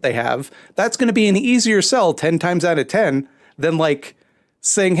shit that they have, that's going to be an easier sell 10 times out of 10 than like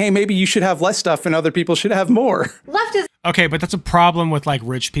saying, hey, maybe you should have less stuff and other people should have more. Left is okay, but that's a problem with like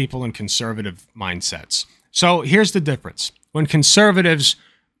rich people and conservative mindsets. So here's the difference. When conservatives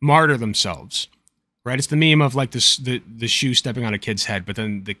martyr themselves, right? It's the meme of like the shoe stepping on a kid's head, but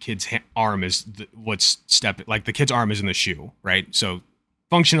then the kid's arm is what's stepping, like the kid's arm is in the shoe, right? So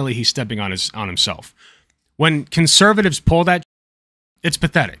functionally, he's stepping on himself. When conservatives pull that, it's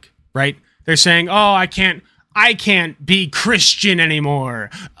pathetic, right? They're saying, "Oh, I can't be Christian anymore.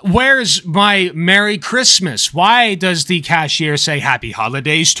 Where's my Merry Christmas? Why does the cashier say Happy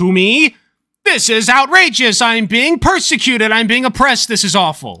Holidays to me? This is outrageous. I'm being persecuted. I'm being oppressed. This is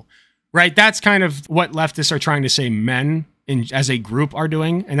awful." Right? That's kind of what leftists are trying to say men as a group are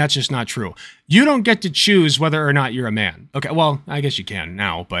doing, and that's just not true. You don't get to choose whether or not you're a man. Okay, well, I guess you can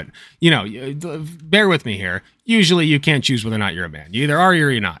now, but, you know, bear with me here. Usually you can't choose whether or not you're a man. You either are or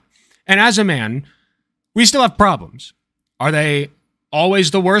you're not. And as a man, we still have problems. Are they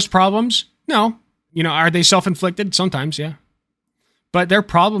always the worst problems? No. You know, are they self-inflicted? Sometimes, yeah. But they're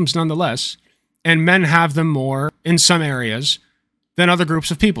problems nonetheless, and men have them more in some areas than other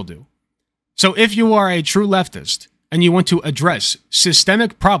groups of people do. So if you are a true leftist and you want to address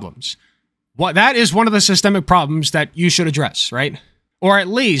systemic problems, that is one of the systemic problems that you should address, right? Or at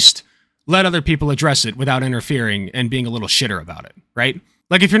least let other people address it without interfering and being a little shitter about it, right?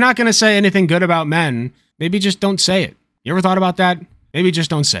 Like if you're not going to say anything good about men, maybe just don't say it. You ever thought about that? Maybe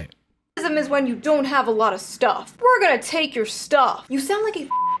just don't say it. Is when you don't have a lot of stuff. We're gonna take your stuff. You sound like a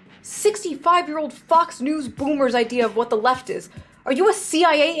 65-year-old Fox News boomer's idea of what the left is. Are you a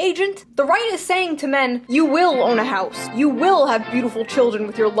CIA agent? The right is saying to men, you will own a house. You will have beautiful children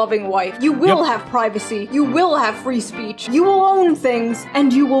with your loving wife. You will have privacy. You will have free speech. You will own things,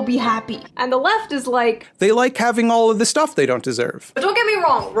 and you will be happy. And the left is like... They like having all of the stuff they don't deserve. But don't get me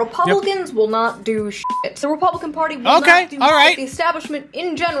wrong, Republicans will not do shit. The Republican Party will not do shit. The establishment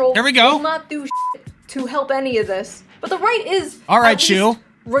in general will not do shit to help any of this. But the right is... All right, Shoe.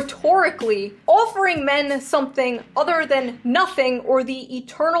 Rhetorically offering men something other than nothing or the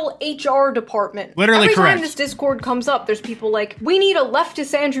eternal HR department. Literally Every correct. time this Discord comes up, there's people like, we need a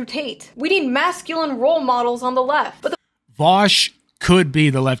leftist Andrew Tate. We need masculine role models on the left. But Vosh could be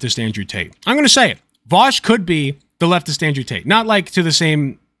the leftist Andrew Tate. I'm going to say it. Vosh could be the leftist Andrew Tate. Not like to the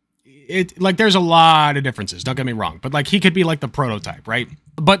same... Like there's a lot of differences, don't get me wrong. But like he could be like the prototype, right?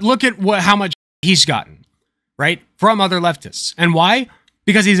 But look at how much he's gotten, right? From other leftists. And why?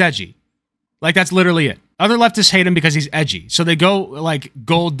 Because he's edgy. Like, that's literally it. Other leftists hate him because he's edgy. So they go, like,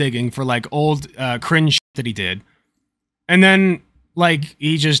 gold digging for, like, old cringe shit that he did. And then, like,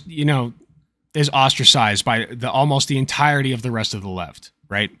 he just, you know, is ostracized by almost the entirety of the rest of the left,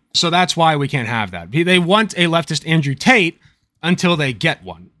 right? So that's why we can't have that. They want a leftist Andrew Tate until they get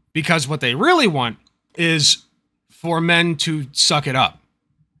one. Because what they really want is for men to suck it up.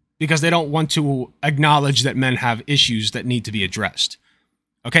 Because they don't want to acknowledge that men have issues that need to be addressed.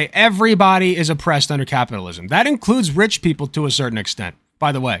 Okay, everybody is oppressed under capitalism. That includes rich people to a certain extent,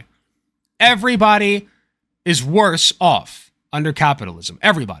 by the way. Everybody is worse off under capitalism.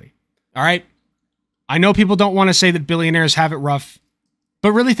 Everybody. All right? I know people don't want to say that billionaires have it rough,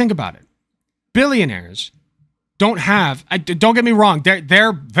 but really think about it. Billionaires don't have... Don't get me wrong,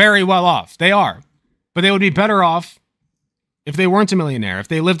 they're very well off. They are. But they would be better off if they weren't a millionaire, if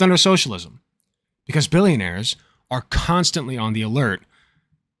they lived under socialism. Because billionaires are constantly on the alert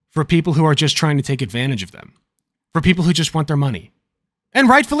for people who are just trying to take advantage of them. For people who just want their money. And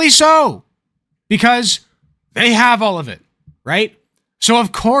rightfully so. Because they have all of it, right? So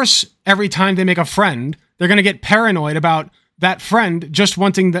of course, every time they make a friend, they're going to get paranoid about that friend just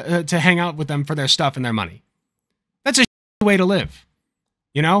wanting to hang out with them for their stuff and their money. That's a way to live,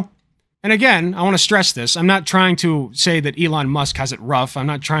 you know? And again, I want to stress this. I'm not trying to say that Elon Musk has it rough. I'm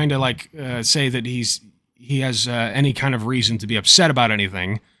not trying to like say that he has any kind of reason to be upset about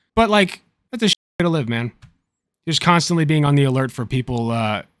anything. But, like, that's a shit way to live, man. Just constantly being on the alert for people,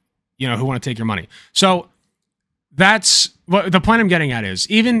 you know, who want to take your money. So, that's what the point I'm getting at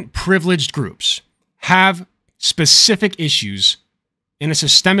is, even privileged groups have specific issues in a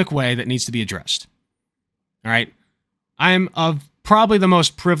systemic way that needs to be addressed. All right? I'm of probably the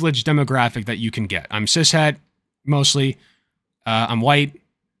most privileged demographic that you can get. I'm cishet, mostly. I'm white,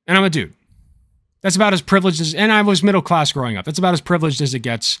 and I'm a dude. That's about as privileged as, and I was middle class growing up. That's about as privileged as it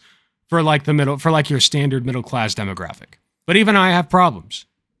gets for like your standard middle class demographic. But even I have problems.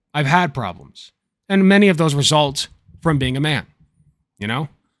 I've had problems. And many of those result from being a man. You know?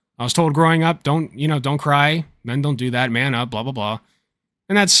 I was told growing up, don't cry. Men don't do that. Man up, blah, blah, blah.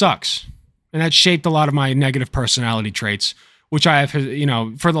 And that sucks. And that shaped a lot of my negative personality traits, which I have,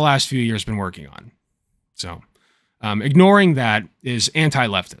 for the last few years been working on. So, ignoring that is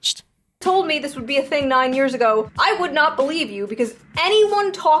anti-leftist. Told me this would be a thing 9 years ago, I would not believe you, because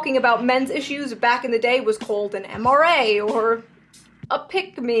anyone talking about men's issues back in the day was called an MRA or a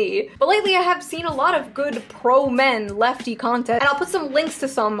pick-me. But lately I have seen a lot of good pro-men lefty content, and I'll put some links to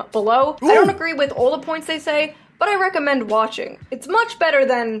some below. Ooh. I don't agree with all the points they say, but I recommend watching. It's much better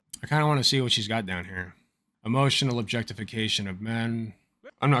than... I kind of want to see what she's got down here. Emotional objectification of men.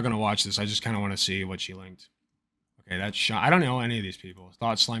 I'm not going to watch this. I just kind of want to see what she linked. Okay, that's shot. I don't know any of these people.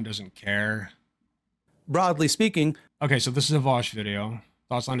 Thought Slime doesn't care. Broadly speaking. Okay, so this is a Vosh video.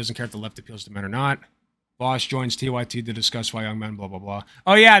 Thought Slime doesn't care if the left appeals to men or not. Vosh joins TYT to discuss why young men, blah, blah, blah.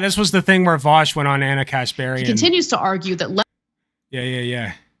 Oh, yeah, this was the thing where Vosh went on Anna Kasparian. He continues to argue that...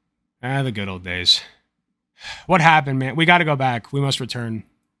 Yeah. The good old days. What happened, man? We got to go back. We must return.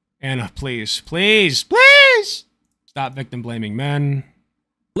 Anna, please. Stop victim blaming men.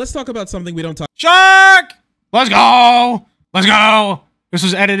 Let's talk about something we don't talk... Shark! Let's go! This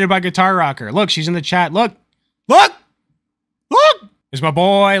was edited by Guitar Rocker. Look, she's in the chat. Look! It's my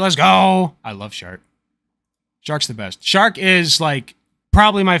boy. Let's go! I love Shark. Shark's the best. Shark is, like,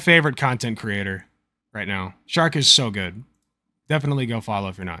 probably my favorite content creator right now. Shark is so good. Definitely go follow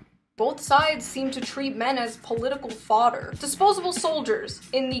if you're not. Both sides seem to treat men as political fodder, disposable soldiers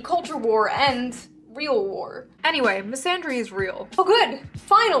in the culture war and real war. Anyway, misandry is real. Oh good,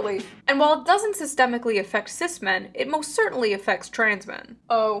 finally! And while it doesn't systemically affect cis men, it most certainly affects trans men.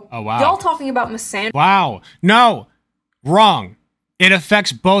 Oh wow. Y'all talking about misandry? Wow, no, wrong. It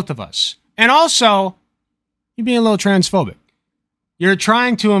affects both of us. And also, you're being a little transphobic. You're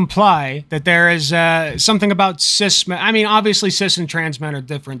trying to imply that there is something about cis men. I mean, obviously cis and trans men are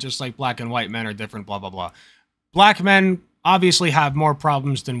different, just like black and white men are different, blah, blah, blah. Black men obviously have more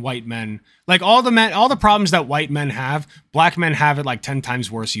problems than white men. Like all the problems that white men have, black men have it like 10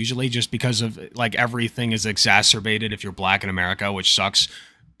 times worse usually, just because of like everything is exacerbated if you're black in America, which sucks.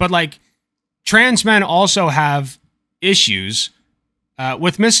 But like trans men also have issues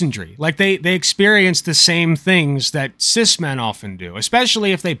with misandry. Like they experience the same things that cis men often do,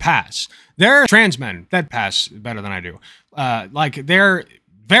 especially if they pass. There are trans men that pass better than I do. Like they're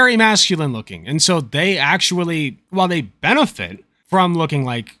very masculine looking. And so they actually, while they benefit from looking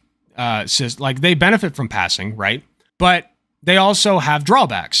like cis, like they benefit from passing, right? But they also have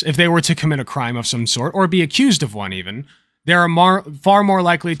drawbacks. If they were to commit a crime of some sort or be accused of one even, they're far more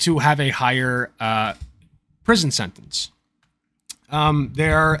likely to have a higher prison sentence.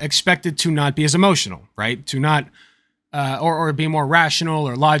 They're expected to not be as emotional, right? To not, or be more rational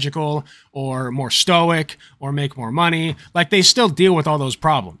or logical or more stoic or make more money. Like they still deal with all those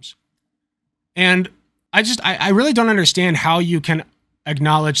problems. And I really don't understand how you can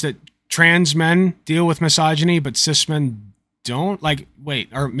acknowledge that trans men deal with misogyny, but cis men don't. Like, wait,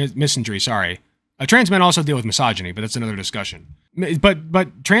 or misandry, sorry. Trans men also deal with misogyny, but that's another discussion.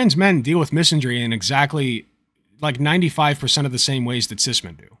 But trans men deal with misandry in exactly like 95% of the same ways that cis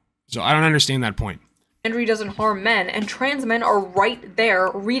men do. So I don't understand that point. Misandry doesn't harm men, and trans men are right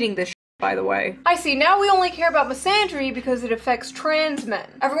there reading this shit, by the way. I see, now we only care about misandry because it affects trans men.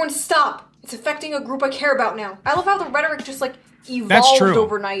 Everyone stop! It's affecting a group I care about now. I love how the rhetoric just like evolved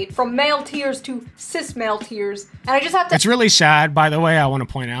overnight from male tears to cis male tears, and I just have to— It's really sad, by the way. I want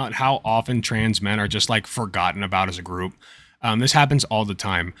to point out how often trans men are just like forgotten about as a group. This happens all the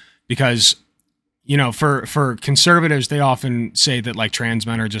time because, you know, for conservatives, they often say that like trans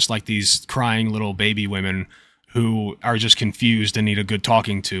men are just like these crying little baby women who are just confused and need a good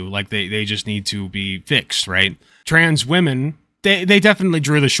talking to. Like they just need to be fixed, right? Trans women, they definitely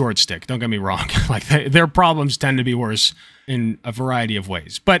drew the short stick. Don't get me wrong. Like their problems tend to be worse in a variety of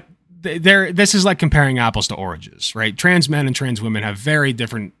ways. But this is like comparing apples to oranges, right? Trans men and trans women have very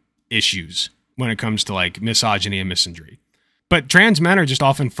different issues when it comes to like misogyny and misandry. But trans men are just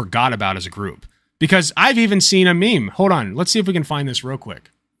often forgot about as a group. Because I've even seen a meme. Hold on, let's see if we can find this real quick.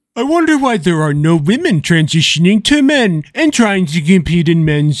 I wonder why there are no women transitioning to men and trying to compete in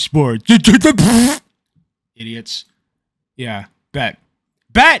men's sports. Idiots. Yeah, bet.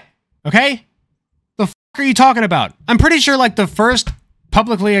 Okay? The f*** are you talking about? I'm pretty sure like the first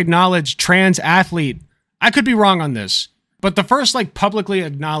publicly acknowledged trans athlete, I could be wrong on this, but the first like publicly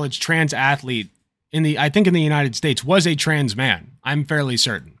acknowledged trans athlete I think in the United States was a trans man. I'm fairly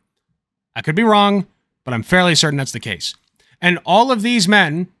certain. I could be wrong, but I'm fairly certain that's the case. And all of these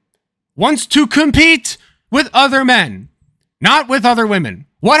men want to compete with other men, not with other women.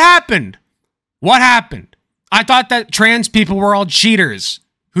 What happened? What happened? I thought that trans people were all cheaters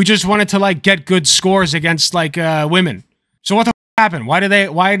who just wanted to like get good scores against like women. So what the happened? Why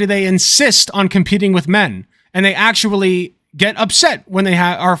do they insist on competing with men? And they actually get upset when they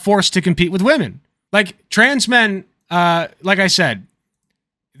are forced to compete with women. Like trans men, like I said,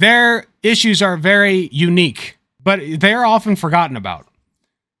 their issues are very unique, but they're often forgotten about,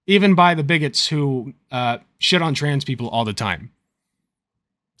 even by the bigots who shit on trans people all the time.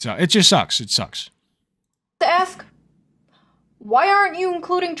 So it just sucks. It sucks. To ask, why aren't you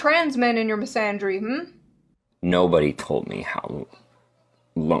including trans men in your misandry, Nobody told me how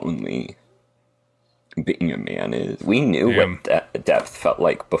lonely being a man is. We knew what depth felt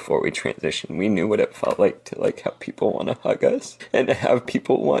like before we transitioned. We knew what it felt like to like have people want to hug us and to have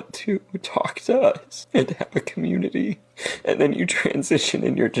people want to talk to us and to have a community. And then you transition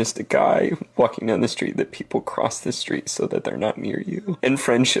and you're just a guy walking down the street that people cross the street so that they're not near you. And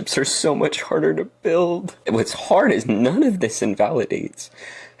friendships are so much harder to build. What's hard is none of this invalidates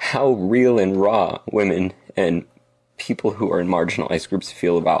how real and raw women and people who are in marginalized groups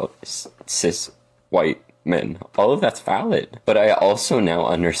feel about cis white men. All of that's valid. But I also now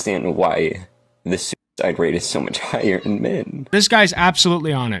understand why the suicide rate is so much higher in men. This guy's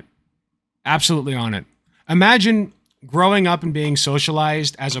absolutely on it. Absolutely on it. Imagine growing up and being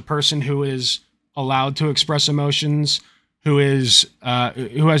socialized as a person who is allowed to express emotions, who has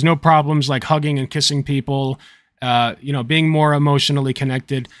no problems like hugging and kissing people, being more emotionally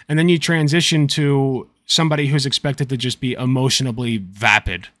connected, and then you transition to somebody who's expected to just be emotionally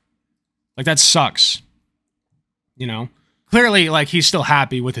vapid. Like, that sucks. Clearly, like, he's still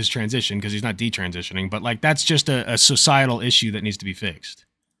happy with his transition because he's not detransitioning, but, like, that's just a societal issue that needs to be fixed.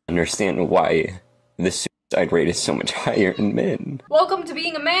 Understand why the suicide rate is so much higher in men. Welcome to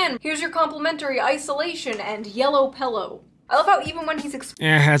being a man. Here's your complimentary isolation and yellow pillow. I love how even when he's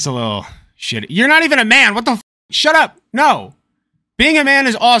that's a little shitty. You're not even a man. What the f? Shut up. No. Being a man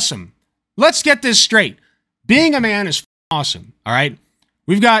is awesome. Let's get this straight. Being a man is awesome, all right?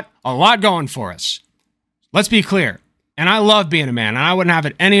 We've got a lot going for us. Let's be clear. And I love being a man, and I wouldn't have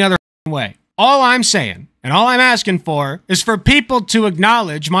it any other way. All I'm saying, and all I'm asking for, is for people to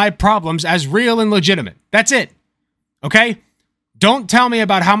acknowledge my problems as real and legitimate. That's it. Okay? Don't tell me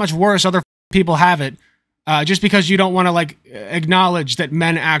about how much worse other people have it just because you don't want to, like, acknowledge that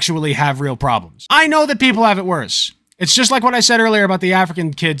men actually have real problems. I know that people have it worse. It's just like what I said earlier about the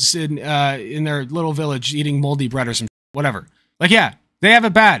African kids in their little village eating moldy bread or some whatever. Like, yeah, they have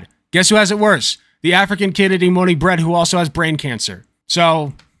it bad. Guess who has it worse? The African kid eating moldy bread who also has brain cancer.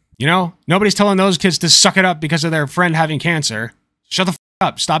 So, nobody's telling those kids to suck it up because of their friend having cancer. Shut the f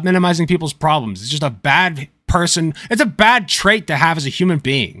up. Stop minimizing people's problems. It's just a bad person. It's a bad trait to have as a human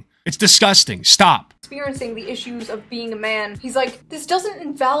being. It's disgusting. Stop. Experiencing the issues of being a man. He's like, this doesn't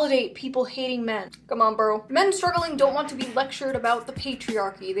invalidate people hating men. Come on, bro. Men struggling don't want to be lectured about the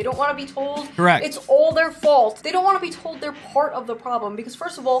patriarchy. They don't want to be told it's all their fault. They don't want to be told they're part of the problem because,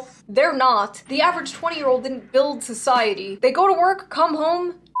 first of all, they're not. The average 20-year-old didn't build society. They go to work, come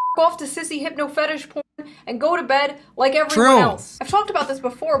home, off to sissy hypno fetish porn, and go to bed like everyone else. I've talked about this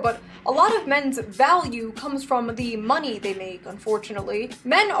before, but a lot of men's value comes from the money they make, unfortunately.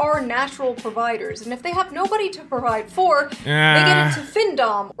 Men are natural providers, and if they have nobody to provide for, they get into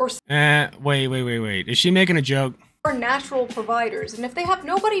findom or... Wait. Is she making a joke? Are natural providers, and if they have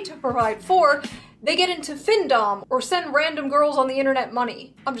nobody to provide for, they get into findom or send random girls on the internet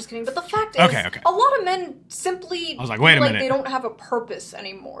money. I'm just kidding, but the fact is, a lot of men simply feel like they don't have a purpose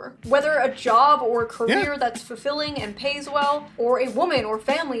anymore. Whether a job or a career that's fulfilling and pays well, or a woman or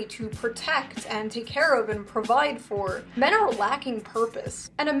family to protect and take care of and provide for, men are lacking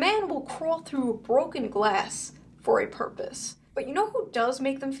purpose. And a man will crawl through broken glass for a purpose. But you know who does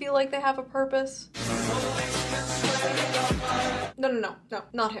make them feel like they have a purpose? No,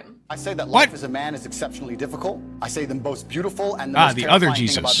 not him. I say that life as a man is exceptionally difficult. I say the most beautiful and the most terrifying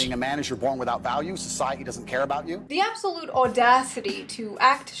thing about being a man is you're born without value. Society doesn't care about you. The absolute audacity to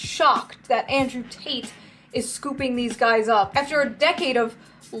act shocked that Andrew Tate is scooping these guys up after a decade of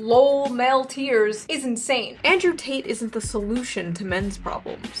lol male tears is insane. Andrew Tate isn't the solution to men's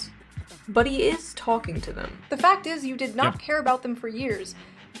problems, but he is talking to them. The fact is, you did not care about them for years.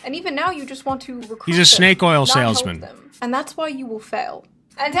 And even now you just want to recruit He's a snake oil salesman. Them. And that's why you will fail.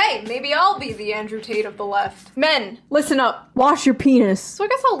 And hey, maybe I'll be the Andrew Tate of the left. Men, listen up. Wash your penis. So I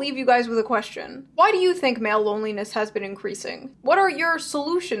guess I'll leave you guys with a question. Why do you think male loneliness has been increasing? What are your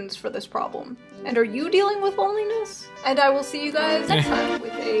solutions for this problem? And are you dealing with loneliness? And I will see you guys next time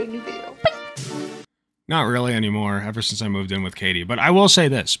with a new video. Bye! Not really anymore, ever since I moved in with Katie. But I will say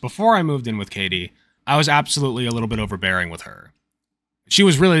this. Before I moved in with Katie, I was absolutely a little bit overbearing with her. she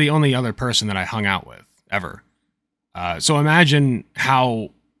was really the only other person that I hung out with ever. So imagine how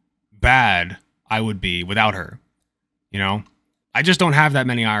bad I would be without her. You know, I just don't have that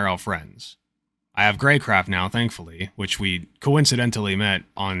many IRL friends. I have Greycraft now, thankfully, which we coincidentally met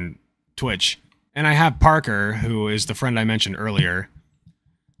on Twitch. And I have Parker, who is the friend I mentioned earlier,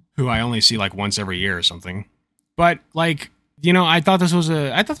 who I only see like once every year or something. But like, you know, I thought this was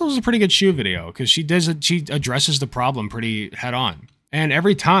a pretty good Shoe video because she addresses the problem pretty head on. And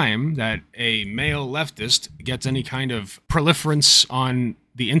every time that a male leftist gets any kind of proliferance on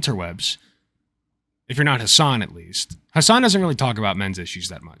the interwebs, if you're not Hassan at least, Hassan doesn't really talk about men's issues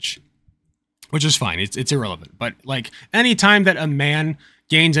that much, which is fine. It's irrelevant. But like any time that a man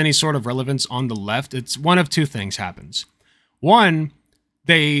gains any sort of relevance on the left, it's one of two things happens. One,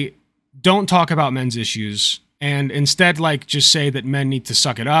 they don't talk about men's issues and instead like just say that men need to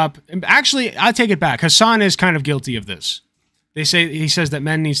suck it up. And actually, I take it back. Hassan is kind of guilty of this. He says that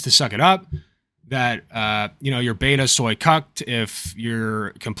men needs to suck it up, that, you know, you're beta soy cucked if you're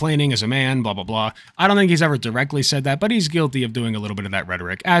complaining as a man, blah, blah, blah. I don't think he's ever directly said that, but he's guilty of doing a little bit of that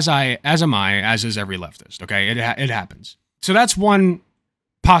rhetoric, as am I, as is every leftist, okay? It happens. So that's one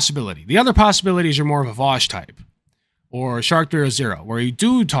possibility. The other possibility is you're more of a Vosh type, or Shark 0, where you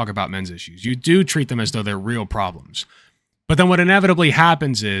do talk about men's issues. You do treat them as though they're real problems. But then what inevitably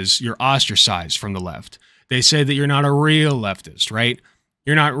happens is you're ostracized from the left. They say that you're not a real leftist, right?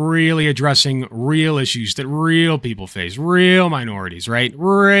 You're not really addressing real issues that real people face, real minorities, right?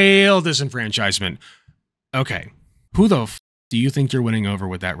 Real disenfranchisement. Okay, who the f do you think you're winning over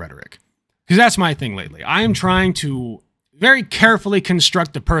with that rhetoric? Because that's my thing lately. I am trying to very carefully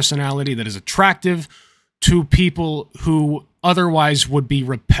construct a personality that is attractive to people who otherwise would be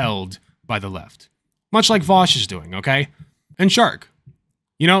repelled by the left. Much like Vosh is doing, okay? And Shark.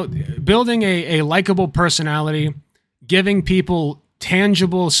 You know, building a likable personality, giving people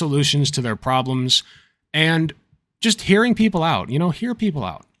tangible solutions to their problems, and just hearing people out. You know, hear people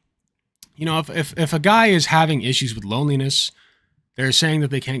out. You know, if a guy is having issues with loneliness, they're saying that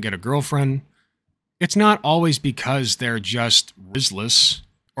they can't get a girlfriend, it's not always because they're just riskless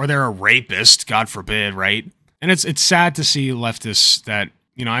or they're a rapist, God forbid, right? And it's sad to see leftists that,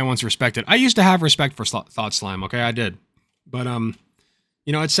 you know, I once respected. I used to have respect for Thought Slime, okay? I did. But,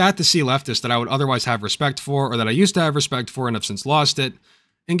 you know, it's sad to see leftists that I would otherwise have respect for, or that I used to have respect for and have since lost it,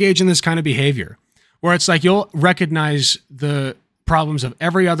 engage in this kind of behavior, where it's like you'll recognize the problems of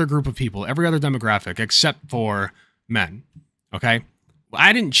every other group of people, every other demographic, except for men, okay? Well,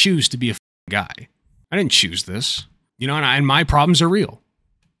 I didn't choose to be a guy. I didn't choose this, you know, and my problems are real.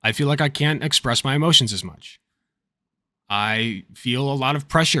 I feel like I can't express my emotions as much. I feel a lot of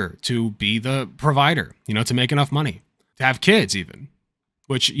pressure to be the provider, you know, to make enough money, to have kids even.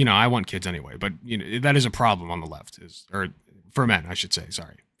 Which, you know, I want kids anyway, but, you know, that is a problem on the left, or for men, I should say,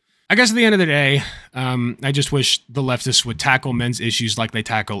 sorry. I guess at the end of the day, I just wish the leftists would tackle men's issues like they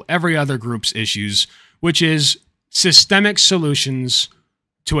tackle every other group's issues, which is systemic solutions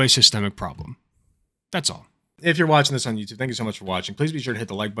to a systemic problem. That's all. If you're watching this on YouTube, thank you so much for watching. Please be sure to hit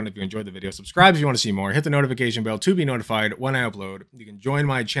the like button if you enjoyed the video. Subscribe if you want to see more. Hit the notification bell to be notified when I upload. You can join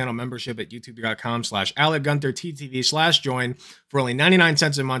my channel membership at youtube.com/AlecGunther/TTV/join for only 99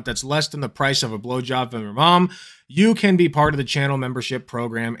 cents a month. That's less than the price of a blowjob from your mom. You can be part of the channel membership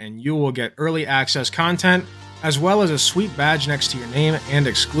program and you will get early access content, as well as a sweet badge next to your name and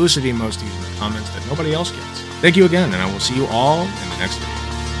exclusive emojis in the comments that nobody else gets. Thank you again, and I will see you all in the next video.